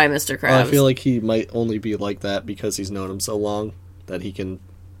 Oh, yeah. By Mr. Krabs. I feel like he might only be like that because he's known him so long that he can.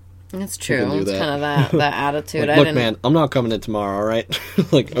 That's true. It's kind of that attitude. Like, look, man, I'm not coming in tomorrow, all right?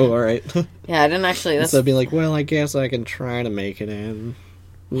 Like, oh, all right. Yeah, I didn't actually. Instead of being like, well, I guess I can try to make it in.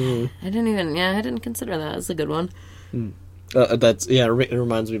 I didn't consider that. That's a good one. It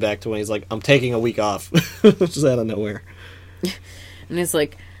reminds me back to when he's like, I'm taking a week off. Just out of nowhere. And he's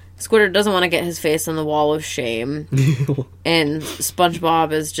like, Squidward doesn't want to get his face on the wall of shame. And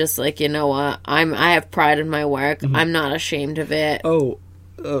SpongeBob is just like, you know what? I have pride in my work. I'm not ashamed of it. Oh,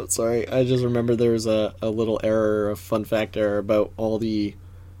 sorry. I just remember there was a little error, a fun fact error about all the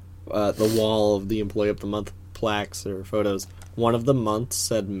wall of the Employee of the Month plaques or photos. One of the months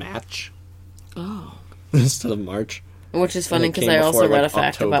said match. Oh. Instead of March. Which is funny And it because came I also before, read like, a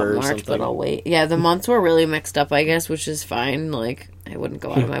fact October about or March, but something. I'll wait. Yeah, the months were really mixed up, I guess, which is fine. Like, I wouldn't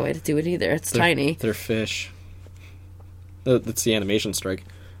go out of my way to do it either. It's tiny. They're fish. That's the animation strike.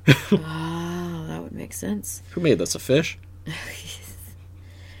 Oh, that would make sense. Who made this? A fish?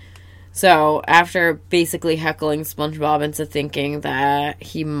 So, after basically heckling SpongeBob into thinking that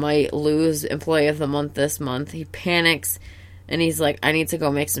he might lose Employee of the Month this month, he panics and he's like, I need to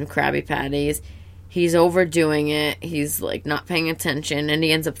go make some Krabby Patties. He's overdoing it. He's, like, not paying attention, and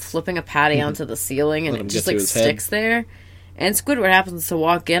he ends up flipping a patty onto the ceiling, and Let him it get just, to like, his head. sticks there. And Squidward happens to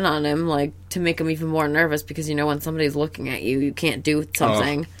walk in on him, like, to make him even more nervous, because, you know, when somebody's looking at you, you can't do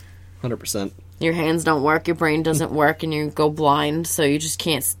something. 100%. Your hands don't work, your brain doesn't work, and you go blind, so you just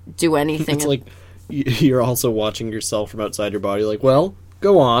can't do anything. It's like you're also watching yourself from outside your body, like, well,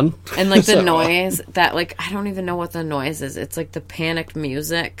 go on. And, like, the So- noise, that, like, I don't even know what the noise is. It's, like, the panicked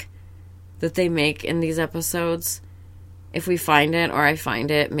music that they make in these episodes. If we find it, or I find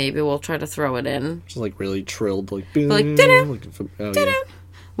it, maybe we'll try to throw it in. Just like really trilled, like, Like, da-da, oh, da-da, yeah.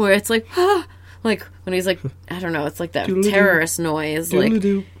 where it's like, ah, like, when he's like, I don't know, it's like that Doodle-doo. terrorist noise. Like,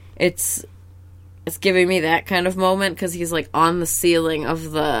 Doodle-doo. it's giving me that kind of moment, because he's, like, on the ceiling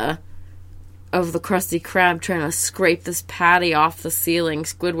of the Krusty Krab trying to scrape this patty off the ceiling.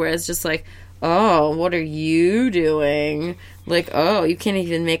 Squidward is just like, oh, what are you doing? Like, oh, you can't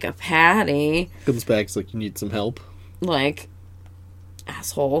even make a patty. Comes back, it's like, you need some help. Like,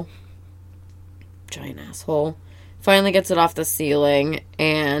 asshole. Giant asshole. Finally gets it off the ceiling,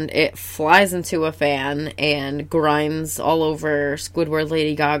 and it flies into a fan and grinds all over Squidward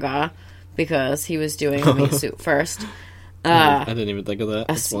Lady Gaga, because he was doing a meat suit first. I didn't even think of that.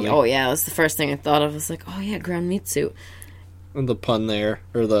 That's funny. Oh yeah, that's the first thing I thought of. I was like, oh yeah, ground meat suit. And the pun there,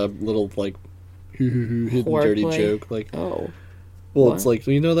 or the little, like, hidden dirty Wordplay. joke, like, Oh. well, what? it's like,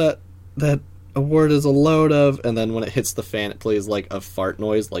 you know that award is a load of, and then when it hits the fan, it plays, like, a fart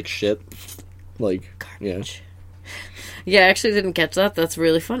noise, like shit. Like, Garbage. Yeah, I actually didn't catch that. That's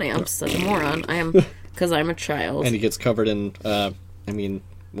really funny. I'm such a moron. I am, because I'm a child. And he gets covered in,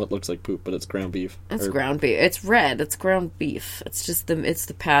 what looks like poop, but it's ground beef. It's ground beef. It's red. It's ground beef. It's just it's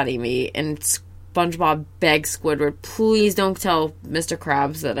the patty meat. And SpongeBob begs Squidward, please don't tell Mr.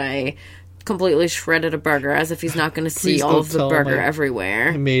 Krabs that I completely shredded a burger, as if he's not going to see Please all don't of the tell him burger I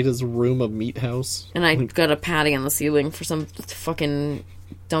everywhere. made his room a meat house. And I got a patty on the ceiling for some fucking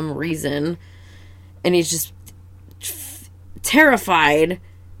dumb reason. And he's just terrified.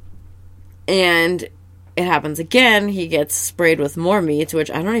 And it happens again. He gets sprayed with more meat, which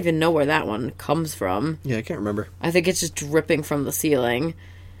I don't even know where that one comes from. Yeah, I can't remember. I think it's just dripping from the ceiling.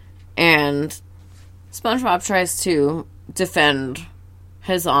 And SpongeBob tries to defend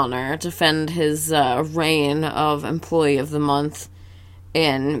his honor, defend his reign of Employee of the Month,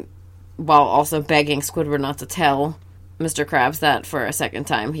 and while also begging Squidward not to tell Mr. Krabs that for a second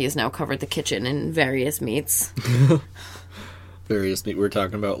time he has now covered the kitchen in various meats. Various meat. We were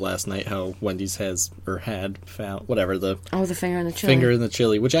talking about last night how Wendy's had found, whatever, the Oh, the finger in the chili. finger in the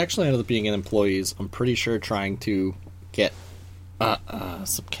chili, which actually ended up being an employee's. I'm pretty sure trying to get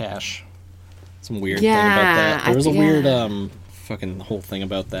some cash. Some weird thing about that. There was a weird fucking whole thing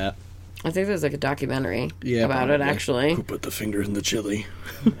about that. I think there's like a documentary Yeah, about it, probably. actually. Who put the finger in the chili?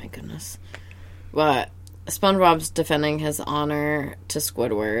 Oh my goodness. But SpongeBob's defending his honor to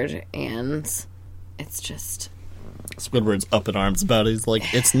Squidward, and it's just... Squidward's up in arms about it. He's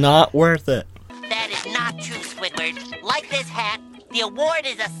like, it's not worth it. That is not true, Squidward. Like this hat, the award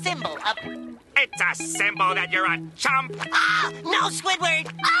is a symbol of... It's a symbol that you're a chump. Ah! No,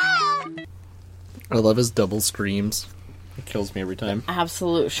 Squidward! Ah! I love his double screams. It kills me every time.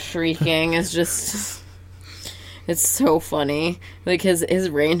 Absolute shrieking is just... It's so funny. Like, his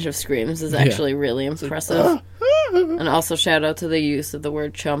range of screams is actually really impressive. And also shout out to the use of the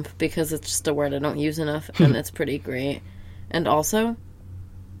word chump, because it's just a word I don't use enough, and it's pretty great. And also...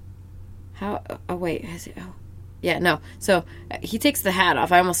 How... Oh, wait. Yeah, no. So, he takes the hat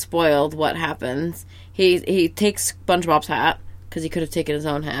off. I almost spoiled what happens. He takes SpongeBob's hat, because he could have taken his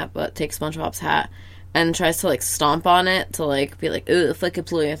own hat, but takes SpongeBob's hat, and tries to, like, stomp on it to, like, be like, ugh, fuck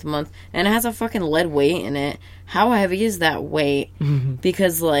Employee of the Month. And it has a fucking lead weight in it. How heavy is that weight?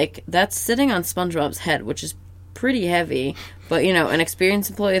 Because, like, that's sitting on SpongeBob's head, which is pretty heavy. But, you know, an experienced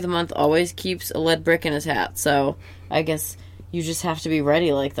Employee of the Month always keeps a lead brick in his hat. So, I guess you just have to be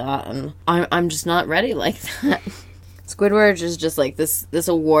ready like that. And I'm just not ready like that. Squidward is just like, this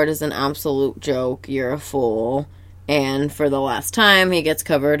award is an absolute joke. You're a fool. And for the last time, he gets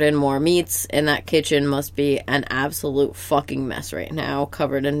covered in more meats, and that kitchen must be an absolute fucking mess right now,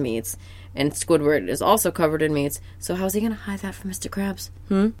 covered in meats. And Squidward is also covered in meats, so how's he gonna hide that from Mr. Krabs?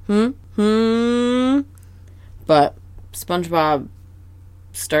 But SpongeBob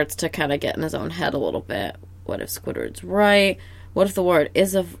starts to kind of get in his own head a little bit. What if Squidward's right? What if the word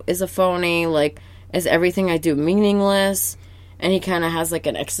is a phony? Like, is everything I do meaningless? And he kind of has, like,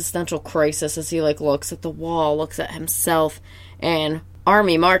 an existential crisis as he, like, looks at the wall, looks at himself, and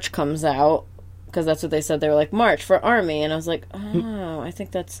Army March comes out, because that's what they said. They were like, March for Army, and I was like, oh, I think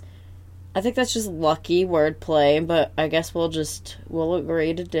that's just lucky wordplay, but I guess we'll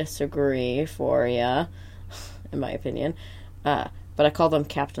agree to disagree for ya, in my opinion. But I call them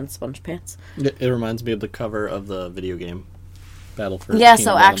Captain Spongepants. It reminds me of the cover of the video game Battle for Yeah, Kingdom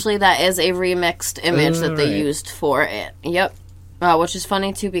so Come. actually that is a remixed image that they right. used for it. Yep. Which is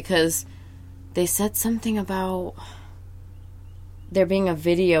funny, too, because they said something about there being a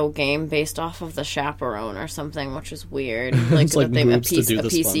video game based off of The Chaperone or something, which is weird. Like, It's like that they, a moves to do the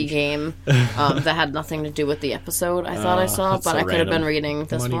PC sponge. game that had nothing to do with the episode, I thought I saw, that's but so I could have been random. reading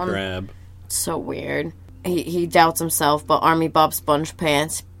this Money one. grab. So weird. He doubts himself, but Army Bob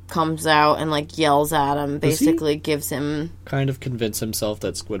Spongepants comes out and, like, yells at him, basically gives him... Kind of convince himself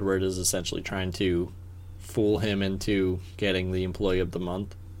that Squidward is essentially trying to fool him into getting the Employee of the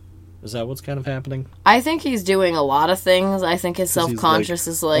Month. Is that what's kind of happening? I think he's doing a lot of things. I think his 'Cause he's self-conscious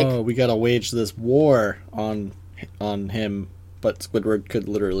is like... oh, we gotta wage this war on him, but Squidward could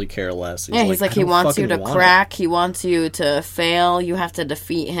literally care less. He's like, "I he don't wants you to fucking want crack, he wants you to fail, you have to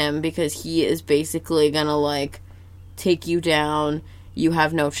defeat him because he is basically gonna, like, take you down. You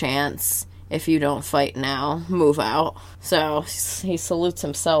have no chance if you don't fight now. Move out. So, he salutes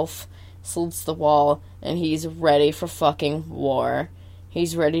himself, salutes the wall, and he's ready for fucking war.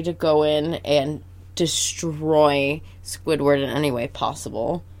 He's ready to go in and destroy Squidward in any way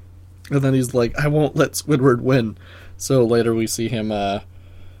possible. it." And then he's like, I won't let Squidward win. So later we see him, I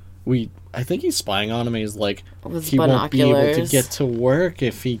think he's spying on him, and he's like, With he won't be able to binoculars. get to work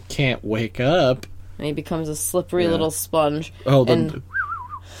if he can't wake up. And he becomes a slippery little sponge. Oh, and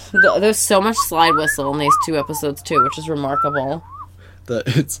there's so much slide whistle in these 2 episodes, too, which is remarkable.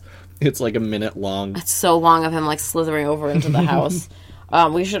 It's like a minute long. It's so long of him, like, slithering over into the house.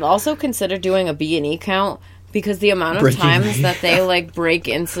 We should also consider doing a B&E count, because the amount of Breaking- times that they, like, break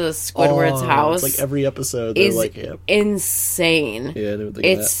into Squidward's house It's like every episode, they're is like, yeah, insane. yeah, they would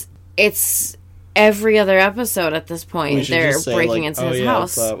think of that. It's every other episode at this point. We should They're just say, breaking like, into his yeah,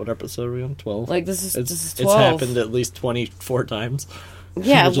 house. what episode are we on? 12? Like, this is It's 12. happened at least 24 times.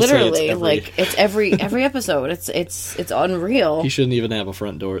 Yeah, We'll just say it's literally. every- Like, it's every episode. It's unreal. He shouldn't even have a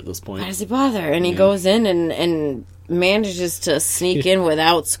front door at this point. Why does he bother? And he goes in and manages to sneak in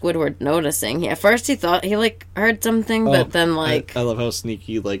without Squidward noticing. At first he thought he, like, heard something, but then, like... I love how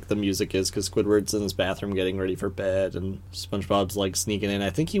sneaky, like, the music is, because Squidward's in his bathroom getting ready for bed, and SpongeBob's, like, sneaking in.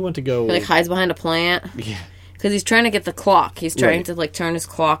 I think he went to go... he, like, hides behind a plant. Yeah. Because he's trying to get the clock. He's trying Right. to, like, turn his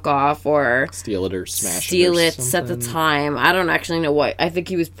clock off or... Steal it or smash steal it or it, set the something. time. I don't actually know what. I think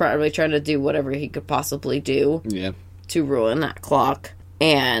he was probably trying to do whatever he could possibly do Yeah. to ruin that clock.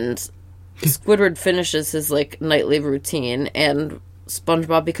 And Squidward finishes his, like, nightly routine, and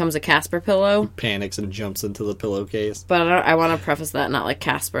SpongeBob becomes a Casper pillow. Panics and jumps into the pillowcase. But I want to preface that not like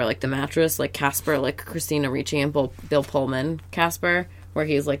Casper, like the mattress, like Casper, like Christina Ricci and Bill Pullman Casper, where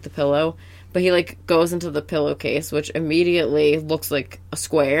he's like the pillow. But he, like, goes into the pillowcase, which immediately looks like a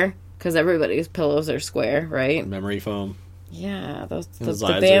square, because everybody's pillows are square, right? Memory foam. Yeah, the his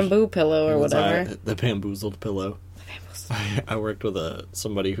eyes bamboo pillow or His whatever. the bamboozled pillow. I worked with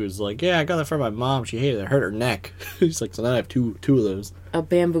somebody who's like, yeah, I got that from my mom. She hated it. It hurt her neck. He's like, so now I have two of those. A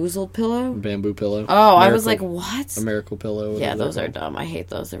bamboozled pillow? Bamboo pillow. Oh, I was like, what? A miracle pillow. Yeah, whatever those they're are dumb. I hate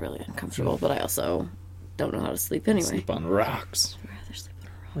those. They're really uncomfortable, but I also don't know how to sleep anyway. Sleep on rocks. I'd rather sleep on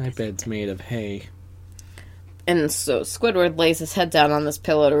a rock. My bed's made of hay. And so Squidward lays his head down on this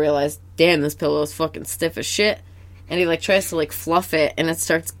pillow to realize, damn, this pillow is fucking stiff as shit. And he, like, tries to, like, fluff it, and it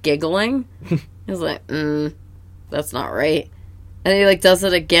starts giggling. He's like, that's not right. And he, like, does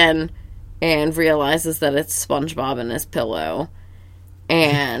it again and realizes that it's SpongeBob in his pillow.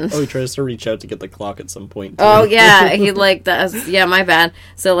 And... Oh, he tries to reach out to get the clock at some point, too. Oh, yeah, he, like, does... Yeah, my bad.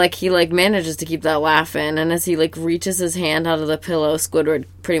 So, like, he, like, manages to keep that laugh in, and as he, like, reaches his hand out of the pillow, Squidward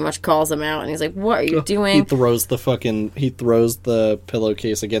pretty much calls him out, and he's like, what are you doing? He throws the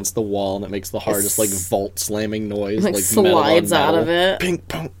pillowcase against the wall, and it makes the hardest, like, vault slamming noise. Like, metal slides on out metal. of it. Ping,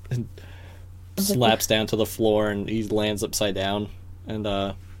 pong, and slaps down to the floor, and he lands upside down. And,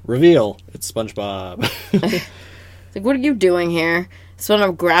 reveal, it's SpongeBob. Like, what are you doing here?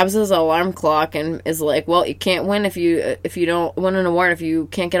 SpongeBob grabs his alarm clock and is like, well, you can't win if you don't win an award if you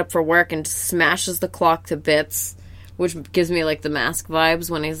can't get up for work, and smashes the clock to bits which gives me, like, the Mask vibes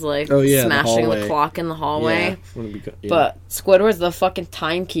when he's, like, the smashing the hallway. clock in the hallway. Yeah. But Squidward's the fucking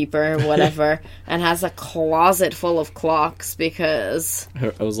timekeeper or whatever, and has a closet full of clocks because...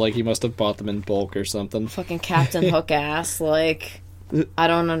 I was like, he must have bought them in bulk or something. Fucking Captain Hook ass, like... I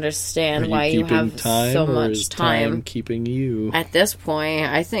don't understand why you you have time, so or much is time keeping you. At this point,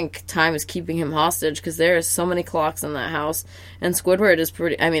 I think time is keeping him hostage because there is so many clocks in that house, and Squidward is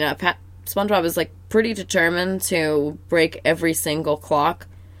pretty. I mean, SpongeBob is like pretty determined to break every single clock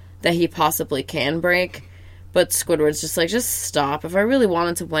that he possibly can break. But Squidward's just like, just stop. If I really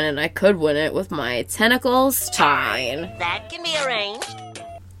wanted to win it, I could win it with my tentacles tied. That can be arranged.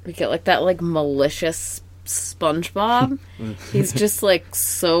 We get like that like malicious SpongeBob. He's just like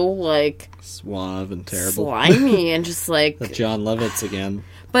so like suave and terrible, slimy, and just like the John Lovitz again.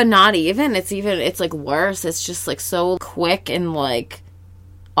 But not even. It's like worse. It's just like so quick and like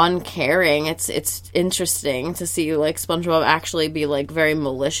uncaring. It's interesting to see like SpongeBob actually be like very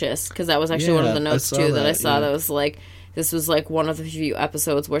malicious, because that was actually one of the notes too that I saw that was like, this was like one of the few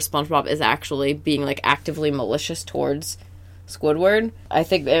episodes where SpongeBob is actually being like actively malicious towards Squidward. I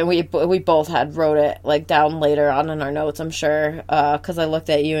think, and we both had wrote it like down later on in our notes, I'm sure, because I looked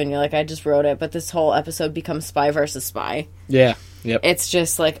at you and you're like, I just wrote it, but this whole episode becomes spy versus spy. Yeah, yep. It's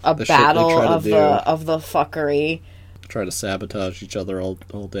just like a battle of the fuckery. Try to sabotage each other all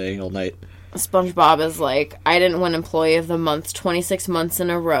day, all night. SpongeBob is like, I didn't win Employee of the Month 26 months in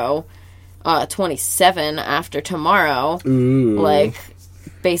a row, 27 after tomorrow. Ooh. Like,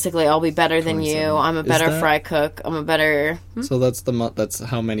 basically, I'll be better than you. I'm a better fry cook. I'm a better... So that's that's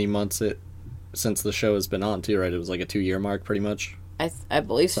how many months since the show has been on, too, right? It was like a 2-year mark, pretty much? I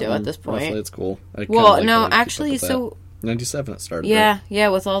believe so at this point. Roughly, it's cool. Well, no, actually, so... 97 it started, yeah, right? Yeah,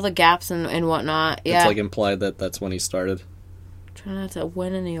 with all the gaps and whatnot, yeah. It's like implied that that's when he started. Try not to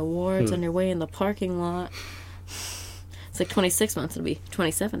win any awards on your way in the parking lot. It's like 26 months. It'll be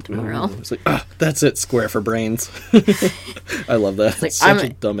 27 tomorrow. It's like, that's it, square for brains. I love that. It's like, such a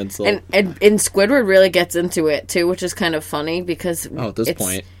dumb insult. And Squidward really gets into it, too, which is kind of funny, because... at this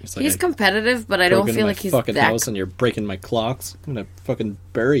point... Like, he's competitive, but I don't feel like he's fucking house and you're breaking my clocks. I'm gonna fucking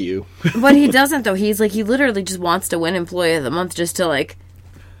bury you. But he doesn't, though. He's like, he literally just wants to win Employee of the Month just to, like,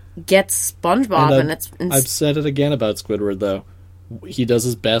 get SpongeBob, and it's... I've said it again about Squidward, though. He does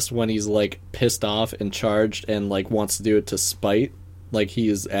his best when he's like pissed off and charged and like wants to do it to spite. Like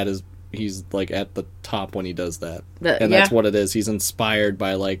he's like at the top when he does that. That's what it is. He's inspired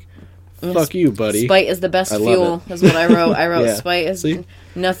by like, fuck you, buddy. Spite is the best fuel, is what I wrote. I wrote spite is... See?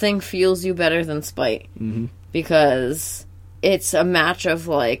 Nothing fuels you better than spite. Mm-hmm. Because it's a match of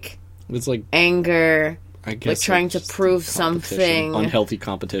like... It's like... anger... I guess like trying to prove something. Unhealthy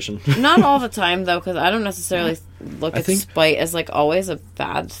competition. Not all the time, though, because I don't necessarily look at spite as like always a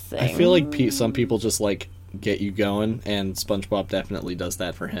bad thing. I feel like some people just like get you going, and SpongeBob definitely does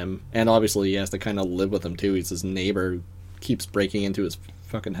that for him. And obviously he has to kind of live with him too. He's his neighbor who keeps breaking into his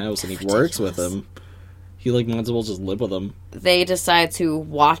fucking house, and he works with him. He like might as well just live with him. They decide to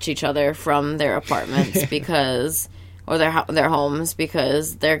watch each other from their apartments because, or their homes,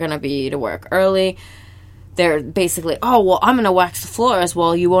 because they're gonna be to work early. They're basically, oh, well, I'm going to wax the floors.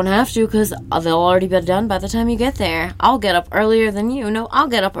 Well, you won't have to because they'll already be done by the time you get there. I'll get up earlier than you. No, I'll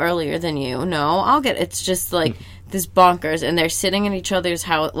get up earlier than you. No, it's just like this bonkers. And they're sitting in each other's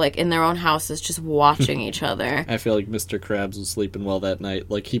house, like in their own houses, just watching each other. I feel like Mr. Krabs was sleeping well that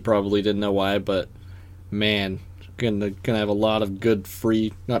night. Like, he probably didn't know why, but man, gonna have a lot of good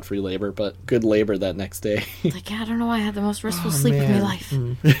not free labor, but good labor that next day. Like, yeah, I don't know why I had the most restful sleep of my life.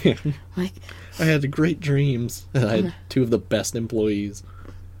 Like, I had great dreams. I had 2 of the best employees.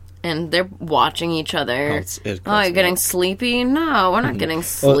 And they're watching each other. You're getting sleepy? No, we're not getting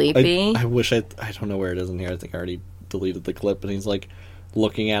sleepy. I wish I don't know where it is in here. I think I already deleted the clip, but he's like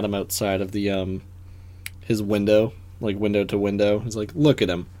looking at him outside of the his window, like window to window. He's like, look at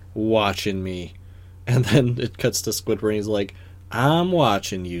him, watching me. And then it cuts to Squidward and he's like, I'm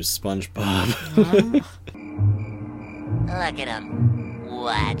watching you, SpongeBob. Look at him,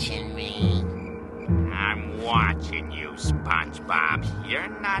 watching me. I'm watching you, SpongeBob.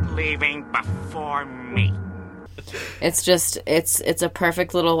 You're not leaving before me. It's just, it's a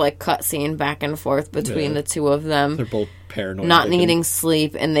perfect little, like, cutscene back and forth between the two of them. They're both paranoid. Not needing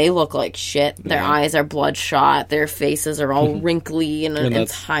sleep, and they look like shit. Their eyes are bloodshot. Their faces are all wrinkly and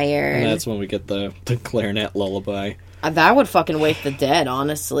tired. And that's when we get the clarinet lullaby. That would fucking wake the dead,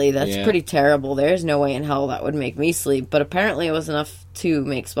 honestly. That's pretty terrible. There's no way in hell that would make me sleep. But apparently it was enough to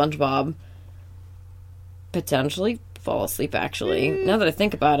make SpongeBob potentially fall asleep, actually. Now that I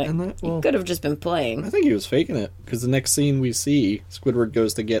think about it, he could have just been playing. I think he was faking it, because the next scene we see, Squidward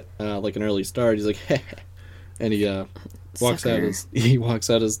goes to get like an early start. He's like, heh. and he walks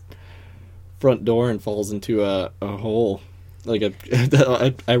out his front door and falls into a hole. Like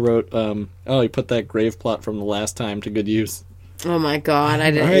I wrote, he put that grave plot from the last time to good use. Oh my god, I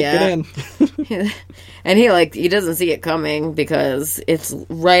didn't. All right, get in. And he doesn't see it coming because it's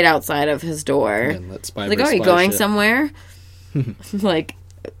right outside of his door. And that spy like, are you going somewhere? Like,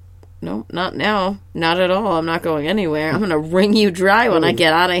 no, not now, not at all. I'm not going anywhere. I'm gonna wring you dry when I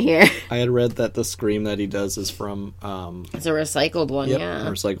get out of here. I had read that the scream that he does is from it's a recycled one. Yeah, a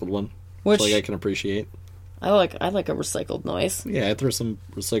recycled one, which I can appreciate. I like a recycled noise. Yeah, I throw some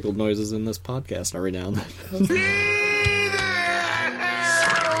recycled noises in this podcast every now and then.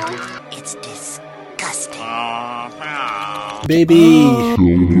 It's disgusting. Baby!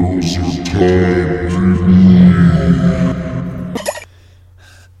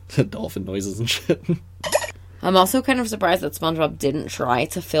 Dolphin noises and shit. I'm also kind of surprised that SpongeBob didn't try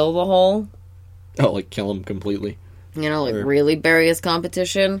to fill the hole. Oh, like kill him completely. You know, like really bury his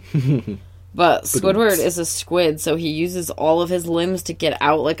competition. But Squidward is a squid, so he uses all of his limbs to get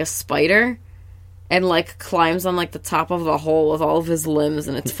out like a spider. And, like, climbs on, like, the top of the hole with all of his limbs,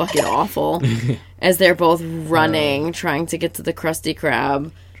 and it's fucking awful. As they're both running, trying to get to the Krusty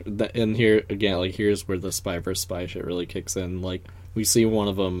Krab. And here, again, like, here's where the spy versus spy shit really kicks in. Like, we see one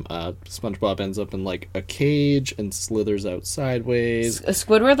of them, SpongeBob ends up in, like, a cage and slithers out sideways.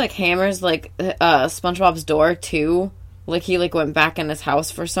 Squidward, like, hammers, like, SpongeBob's door, too. Like, he, like, went back in his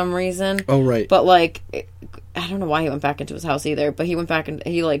house for some reason. Oh, right. But, like, I don't know why he went back into his house either, but he went back and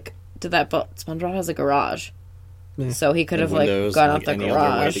he, like, did that, but SpongeBob has a garage. Yeah. So he could have, like, gone out the garage.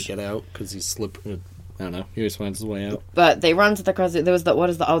 Other way to get out, because he's slipping. I don't know. He always finds his way out. But they run to the Krusty. There was the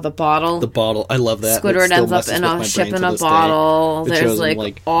bottle. The bottle. I love that. Squidward ends up in a ship in a bottle. There's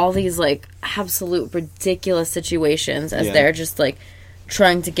like all these like absolute ridiculous situations as they're just like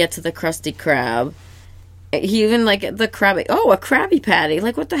trying to get to the Krusty Krab. He even like the Krabby. Oh, a Krabby Patty.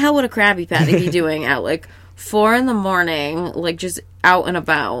 Like what the hell would a Krabby Patty be doing at like 4 a.m, like just out and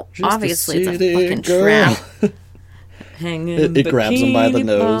about? Just obviously, it's a fucking trap. It grabs him by the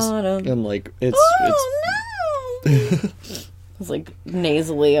nose and like it's it's like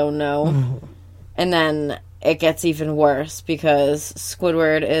nasally, oh no. And then it gets even worse because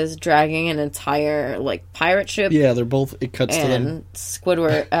Squidward is dragging an entire like pirate ship. Yeah, they're both. It cuts to them. And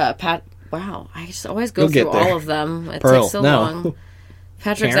Squidward, wow, I just always go through all of them. It takes so long.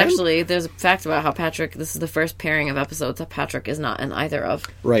 Patrick's Karen? Actually, there's a fact about how Patrick. This is the first pairing of episodes that Patrick is not in either of.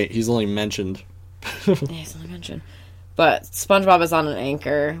 Right, he's only mentioned. Yeah, he's only mentioned. But SpongeBob is on an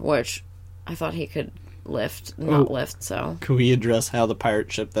anchor, which I thought he could lift, so... Can we address how the pirate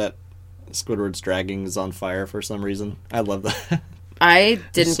ship that Squidward's dragging is on fire for some reason? I love that. I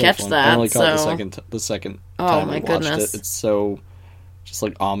didn't catch that, I only caught the second time I watched goodness. it. It's so, just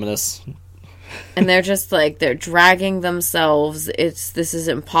like, ominous. And they're just like, they're dragging themselves. This is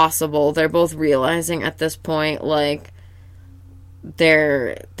impossible. They're both realizing at this point, like,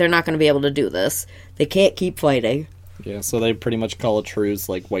 they're not going to be able to do this. They can't keep fighting. Yeah, so they pretty much call a truce,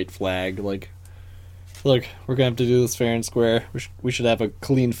 like, white flag, like, look, we're gonna have to do this fair and square. We should have a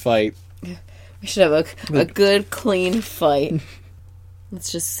clean fight. We should have a good, clean fight.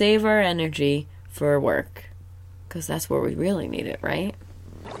 Let's just save our energy for work. Because that's where we really need it, right?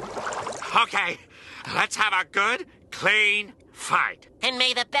 Okay, let's have a good, clean fight. And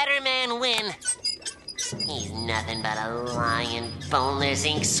may the better man win. He's nothing but a lying, boneless,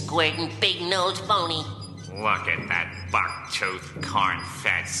 ink-squirting, big-nosed phony. Look at that buck-toothed,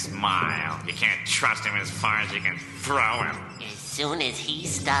 corn-fed smile. You can't trust him as far as you can throw him. As soon as he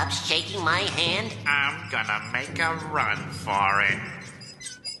stops shaking my hand, I'm gonna make a run for it.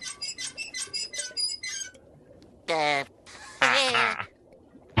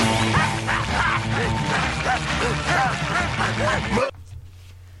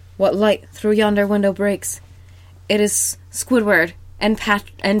 What light through yonder window breaks? It is Squidward and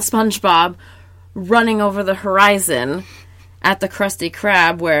SpongeBob running over the horizon at the Krusty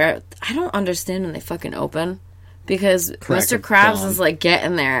Krab, where I don't understand when they fucking open, because Mr. Krabs is like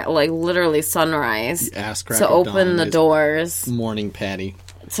getting there, like literally sunrise, to open the doors, morning patty,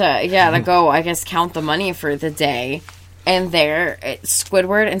 to go, I guess, count the money for the day. And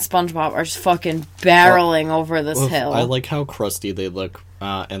Squidward and SpongeBob are just fucking barreling over this hill. I like how crusty they look,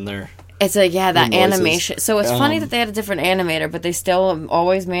 and they're... It's that animation. So it's funny that they had a different animator, but they still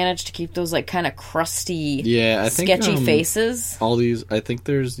always managed to keep those, like, kind of crusty, sketchy faces. All these, I think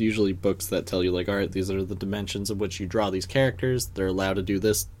there's usually books that tell you, like, all right, these are the dimensions of which you draw these characters. They're allowed to do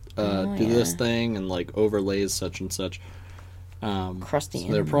this, this thing, and, like, overlays such and such. Crusty.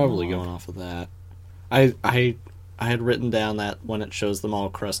 So they're probably going off of that. I I had written down that when it shows them all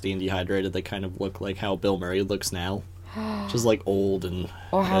crusty and dehydrated, they kind of look like how Bill Murray looks now. Just like old and...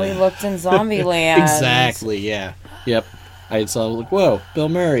 Or how he looked in Zombieland. Exactly, yeah. Yep. I saw, like, whoa, Bill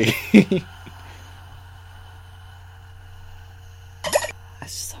Murray. That's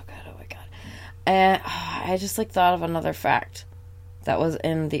so good, oh my god. And I just, like, thought of another fact that was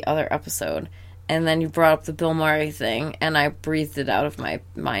in the other episode. And then you brought up the Bill Murray thing, and I breathed it out of my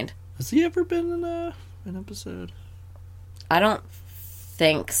mind. Has he ever been in an episode? I don't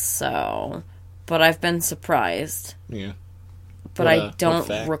think so. But I've been surprised. Yeah. But I don't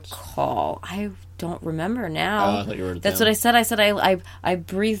recall. I don't remember now. I thought you were That's what I said. I said I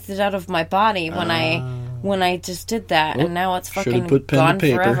breathed it out of my body when I just did that, and now it's fucking gone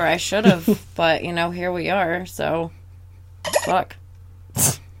forever. I should have, but here we are. So, fuck.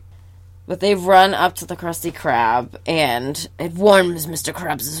 But they run up to the Krusty Krab, and it warms Mr.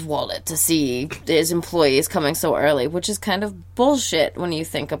 Krabs' wallet to see his employees coming so early, which is kind of bullshit when you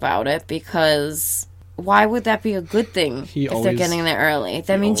think about it, because why would that be a good thing if they're getting there early?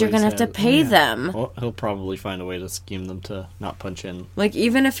 That means you're going to have to pay them. Well, he'll probably find a way to scheme them to not punch in. Like,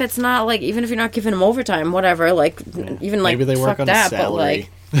 even if it's not, like, even if you're not giving them overtime, whatever, like, even, like, maybe they work fuck on that, a salary.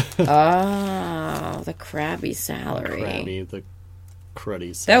 but, like, oh, the Krabby salary. The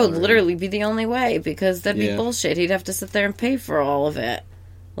cruddy salary. That would literally be the only way, because that'd be bullshit. He'd have to sit there and pay for all of it.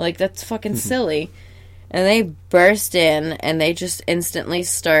 Like, that's fucking silly. And they burst in, and they just instantly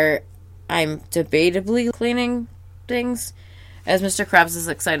start, I'm debatably cleaning things. As Mr. Krabs is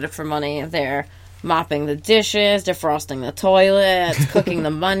excited for money, they're mopping the dishes, defrosting the toilets, cooking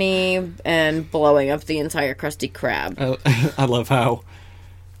the money, and blowing up the entire Krusty Krab. I love how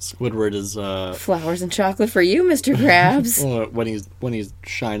Squidward is flowers and chocolate for you, Mr. Krabs. when he's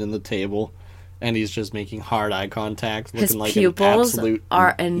shining the table, and he's just making hard eye contact, looking His like pupils an absolute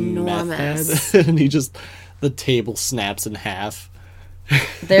are enormous, and the table snaps in half.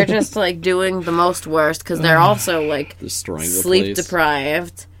 They're just like doing the most worst because they're also like destroying the sleep place.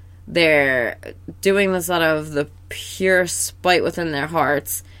 Deprived. They're doing this out of the pure spite within their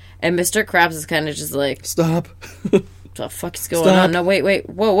hearts, and Mr. Krabs is kind of just like, stop. What the fuck is going on? No, wait,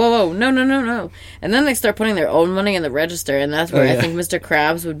 whoa, no. And then they start putting their own money in the register, and that's where I think Mr.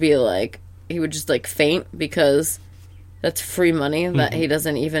 Krabs would be like, he would just like faint because that's free money that he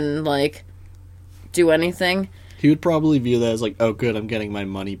doesn't even like do anything. He would probably view that as like, oh good, I'm getting my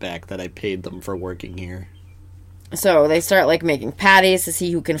money back that I paid them for working here. So they start like making patties to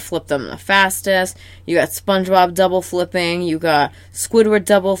see who can flip them the fastest. You got SpongeBob double flipping. You got Squidward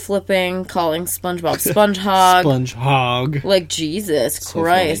double flipping, calling SpongeBob Sponge Hog. Sponge Hog. Like, Jesus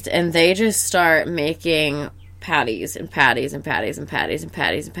Christ. Funny. And they just start making patties and patties and patties and patties and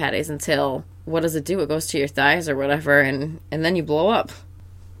patties and patties until, what does it do? It goes to your thighs or whatever, and then you blow up.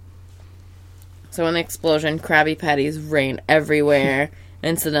 So in the explosion, Krabby Patties rain everywhere.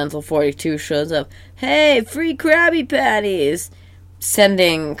 Incidental 42 shows up. Hey, free Krabby Patties!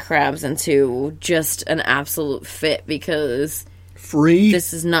 Sending Krabs into just an absolute fit because... Free?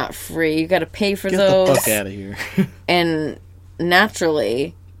 This is not free. You gotta pay for Get those. Get the fuck out of here. And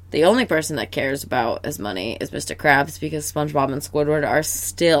naturally, the only person that cares about his money is Mr. Krabs because SpongeBob and Squidward are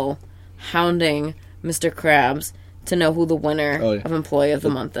still hounding Mr. Krabs to know who the winner of Employee of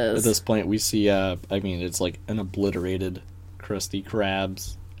the Month is. At this point, we see, it's like an obliterated Krusty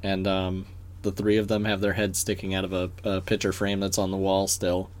Krabs, and the three of them have their heads sticking out of a picture frame that's on the wall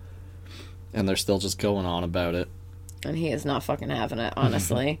still, and they're still just going on about it. And he is not fucking having it,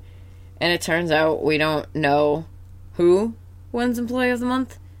 honestly. And it turns out we don't know who wins Employee of the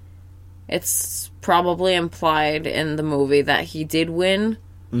Month. It's probably implied in the movie that he did win,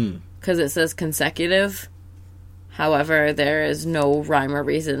 because it says consecutive. However, there is no rhyme or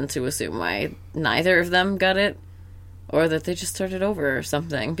reason to assume why neither of them got it, or that they just started over or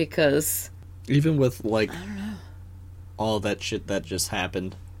something, because... Even with, like, I don't know. All that shit that just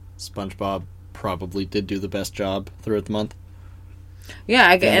happened, SpongeBob probably did do the best job throughout the month. Yeah,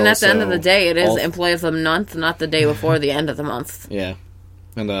 and at the end of the day, it is Employee of the Month, not the day before the end of the month. Yeah.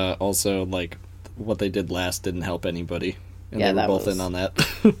 And also, like, what they did last didn't help anybody. And they were both in on that.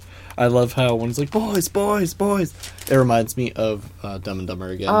 I love how when he's like, boys. It reminds me of Dumb and Dumber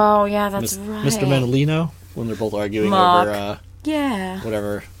again. Oh, yeah, that's right. Mr. Manolino, when they're both arguing over,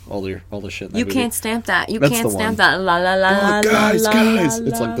 whatever, all the shit in that movie. Can't stamp that. You can't stamp that. La la la guys. la.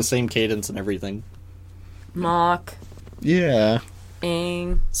 It's like the same cadence and everything. Mock. Yeah.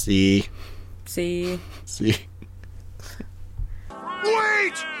 Ing. See.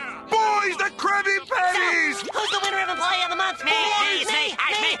 Wait! Boys, the Krabby Patties! So, who's the winner of Employee of the Month? Me! Boys,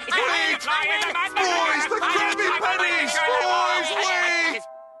 the Krabby Patties! Boys, wait!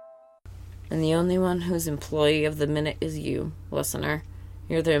 And the only one who's employee of the minute is you, listener.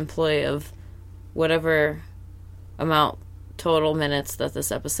 You're the employee of whatever amount total minutes that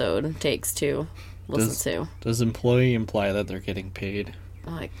this episode takes to listen to. Does employee imply that they're getting paid?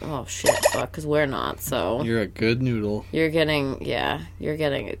 Like, oh shit, fuck, because we're not, so. You're a good noodle. You're getting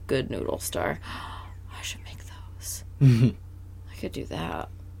a good noodle star. I should make those. I could do that.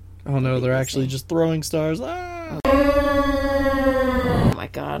 Oh no, they're actually just throwing stars. Ah! Oh my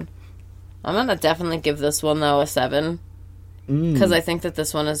god. I'm gonna definitely give this one, though, a 7. Because I think that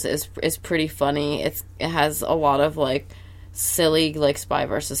this one is pretty funny. It has a lot of, like, silly, like, spy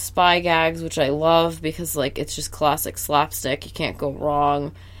versus spy gags, which I love because, like, it's just classic slapstick. You can't go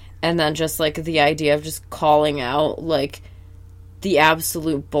wrong. And then just, like, the idea of just calling out, like, the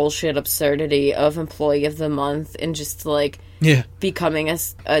absolute bullshit absurdity of Employee of the Month and just, like, becoming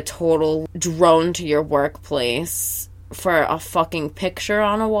a total drone to your workplace for a fucking picture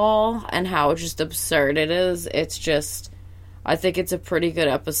on a wall and how just absurd it is. It's just... I think it's a pretty good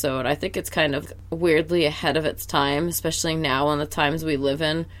episode. I think it's kind of weirdly ahead of its time, especially now in the times we live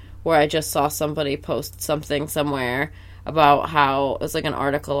in, where I just saw somebody post something somewhere about how, it was like an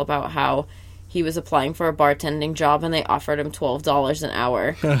article about how he was applying for a bartending job and they offered him $12 an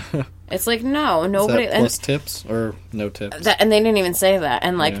hour. It's like, no, nobody... Is that plus tips or no tips? And they didn't even say that.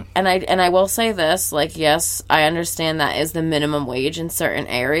 And like, and I will say this, like, yes, I understand that is the minimum wage in certain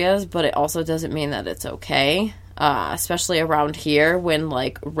areas, but it also doesn't mean that it's okay. Especially around here when,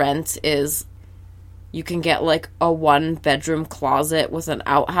 like, rent is... You can get, like, a 1-bedroom closet with an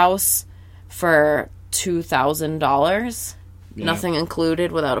outhouse for $2,000. Yeah. Nothing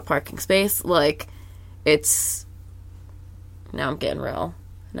included without a parking space. Like, it's... Now I'm getting real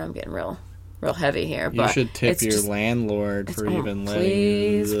heavy here. You should tip your landlord for even letting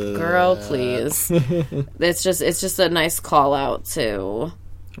you... Please, girl, please. It's just a nice call-out to...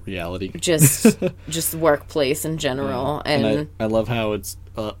 reality. Just workplace in general. Yeah. And I love how it's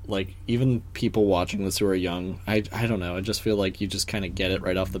like, even people watching this who are young, I don't know, I just feel like you just kind of get it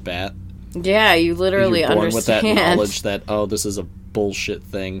right off the bat. Yeah, you literally You're born understand with that knowledge that, oh, this is a bullshit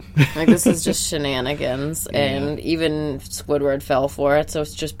thing. Like, this is just shenanigans. And even Squidward fell for it, so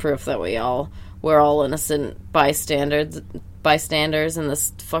it's just proof that we're all innocent bystanders in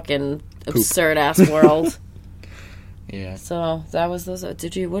this fucking absurd ass world. Yeah. So that was those.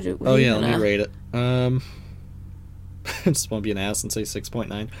 Did you? What let me rate it. I just want to be an ass and say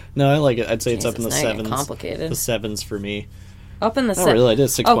 6.9. No, I like it. I'd say it's up in the 7s. Complicated. The 7s for me. Up in the 7s. Oh, really? I did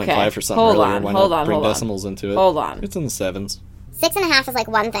 6.5 for something earlier. Why not bring decimals into it? Hold on. It's in the 7s. 6.5 is like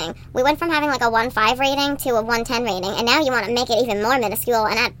one thing. We went from having like a 1.5 rating to a 1.10 rating, and now you want to make it even more minuscule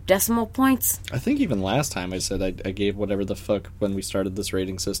and add decimal points. I think even last time I said I gave whatever the fuck when we started this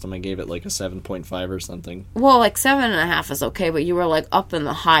rating system, I gave it like a 7.5 or something. Well, like 7.5 is okay, but you were like up in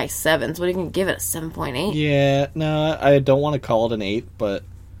the high 7s. What are you going to give it, a 7.8? Yeah, no, I don't want to call it an 8, but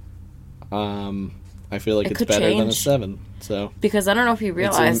I feel like it's better than a 7. So because I don't know if you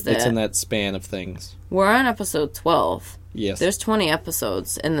realized it's in that span of things. We're on episode 12. Yes. There's 20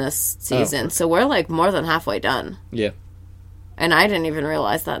 episodes in this season, so we're, like, more than halfway done. Yeah. And I didn't even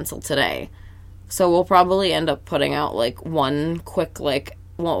realize that until today. So we'll probably end up putting out, like, one quick, like...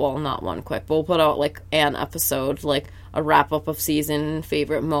 Well, not one quick, but we'll put out, like, an episode, like, a wrap-up of season,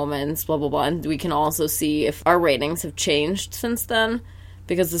 favorite moments, blah, blah, blah. And we can also see if our ratings have changed since then.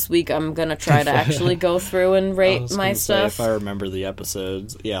 Because this week I'm going to try to actually go through and rate my stuff. If I remember the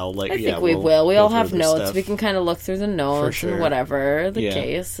episodes, I think we will. We all have notes. Stuff. We can kind of look through the notes and whatever the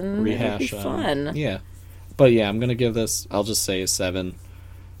case, and rehash. It'll be fun. Yeah. But I'm going to give this, I'll just say a 7,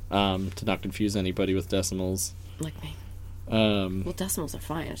 to not confuse anybody with decimals. Like me. Well, decimals are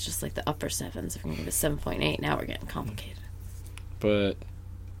fine. It's just like the upper 7s. If we're going to give it 7.8, now we're getting complicated. But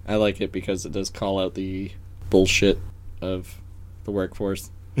I like it because it does call out the bullshit of the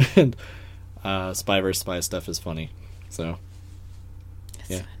workforce. And spy vs. spy stuff is funny. So,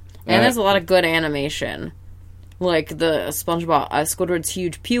 yeah. And there's a lot of good animation. Like the SpongeBob, Squidward's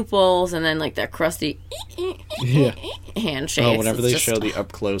huge pupils, and then like that crusty handshakes. Oh, whenever they show the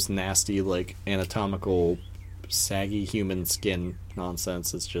up-close, nasty, like, anatomical, saggy human skin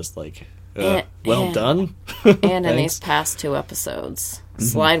nonsense, it's just like, well done. And in these past 2 episodes,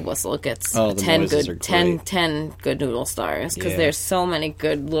 Slide Whistle gets 10 good noodle stars, because there's so many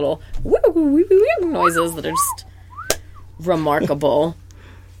good little noises that are just remarkable.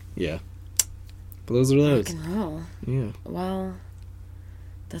 Yeah. But those are those. Rock and roll. Yeah. Well,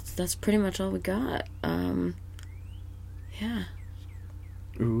 that's pretty much all we got. Yeah.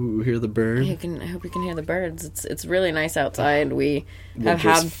 Ooh, hear the bird? I hope you can hear the birds. It's really nice outside. We're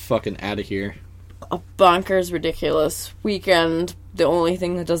just fucking out of here. A bonkers, ridiculous weekend, The only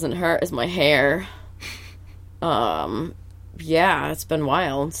thing that doesn't hurt is my hair. Yeah, it's been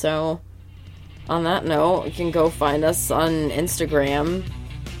wild. So, on that note, you can go find us on Instagram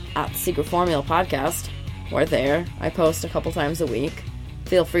at Secret Formula Podcast. We're there. I post a couple times a week.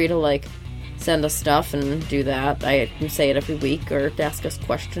 Feel free to, send us stuff and do that. I can say it every week, or ask us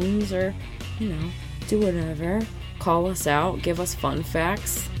questions, or, do whatever. Call us out. Give us fun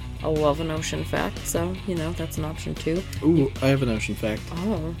facts. I love an ocean fact, so, that's an option too. Ooh, I have an ocean fact.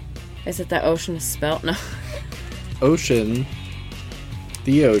 Oh. Is it that ocean is spelt? No. Ocean,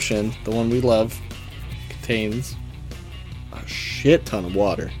 the ocean, the one we love, contains a shit ton of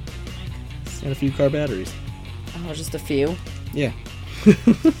water. And a few car batteries. Oh, just a few? Yeah.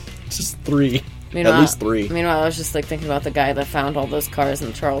 Just 3. Meanwhile, at least 3. Meanwhile, I was just thinking about the guy that found all those cars in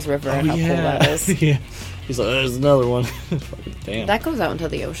the Charles River and how cool that is. Yeah. He's like, there's another one. Damn. That goes out into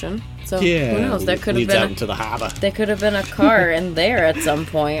the ocean. So yeah, who knows? There could have leads been out into the harbor. There could have been a car in there at some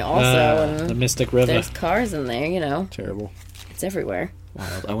point also. And the Mystic River. There's cars in there, Terrible. It's everywhere.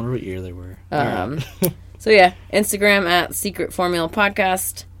 Wild. I wonder what year they were. So yeah, Instagram at Secret Formula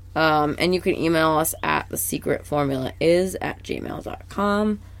Podcast. And you can email us at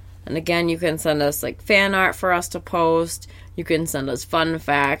thesecretformulais@gmail.com. And again, you can send us fan art for us to post. You can send us fun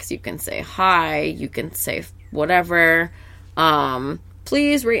facts. You can say hi. You can say whatever.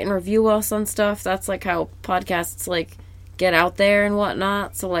 Please rate and review us on stuff. That's how podcasts get out there and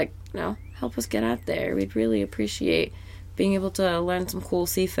whatnot. So help us get out there. We'd really appreciate being able to learn some cool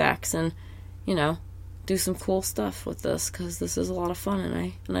sea facts and do some cool stuff with this, because this is a lot of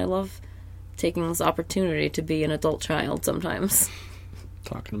fun, and I love taking this opportunity to be an adult child sometimes.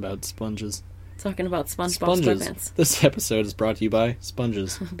 Talking about sponges. Talking about SpongeBob SquarePants. This episode is brought to you by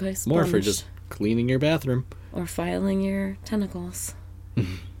sponges. By sponge. More for just cleaning your bathroom. Or filing your tentacles.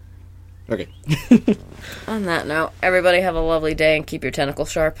 Okay. On that note, everybody have a lovely day and keep your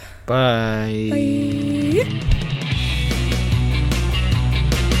tentacles sharp. Bye. Bye.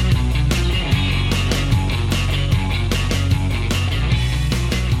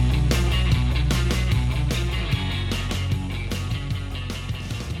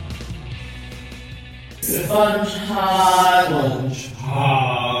 Sponge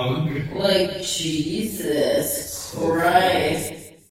hog. Like Jesus Christ.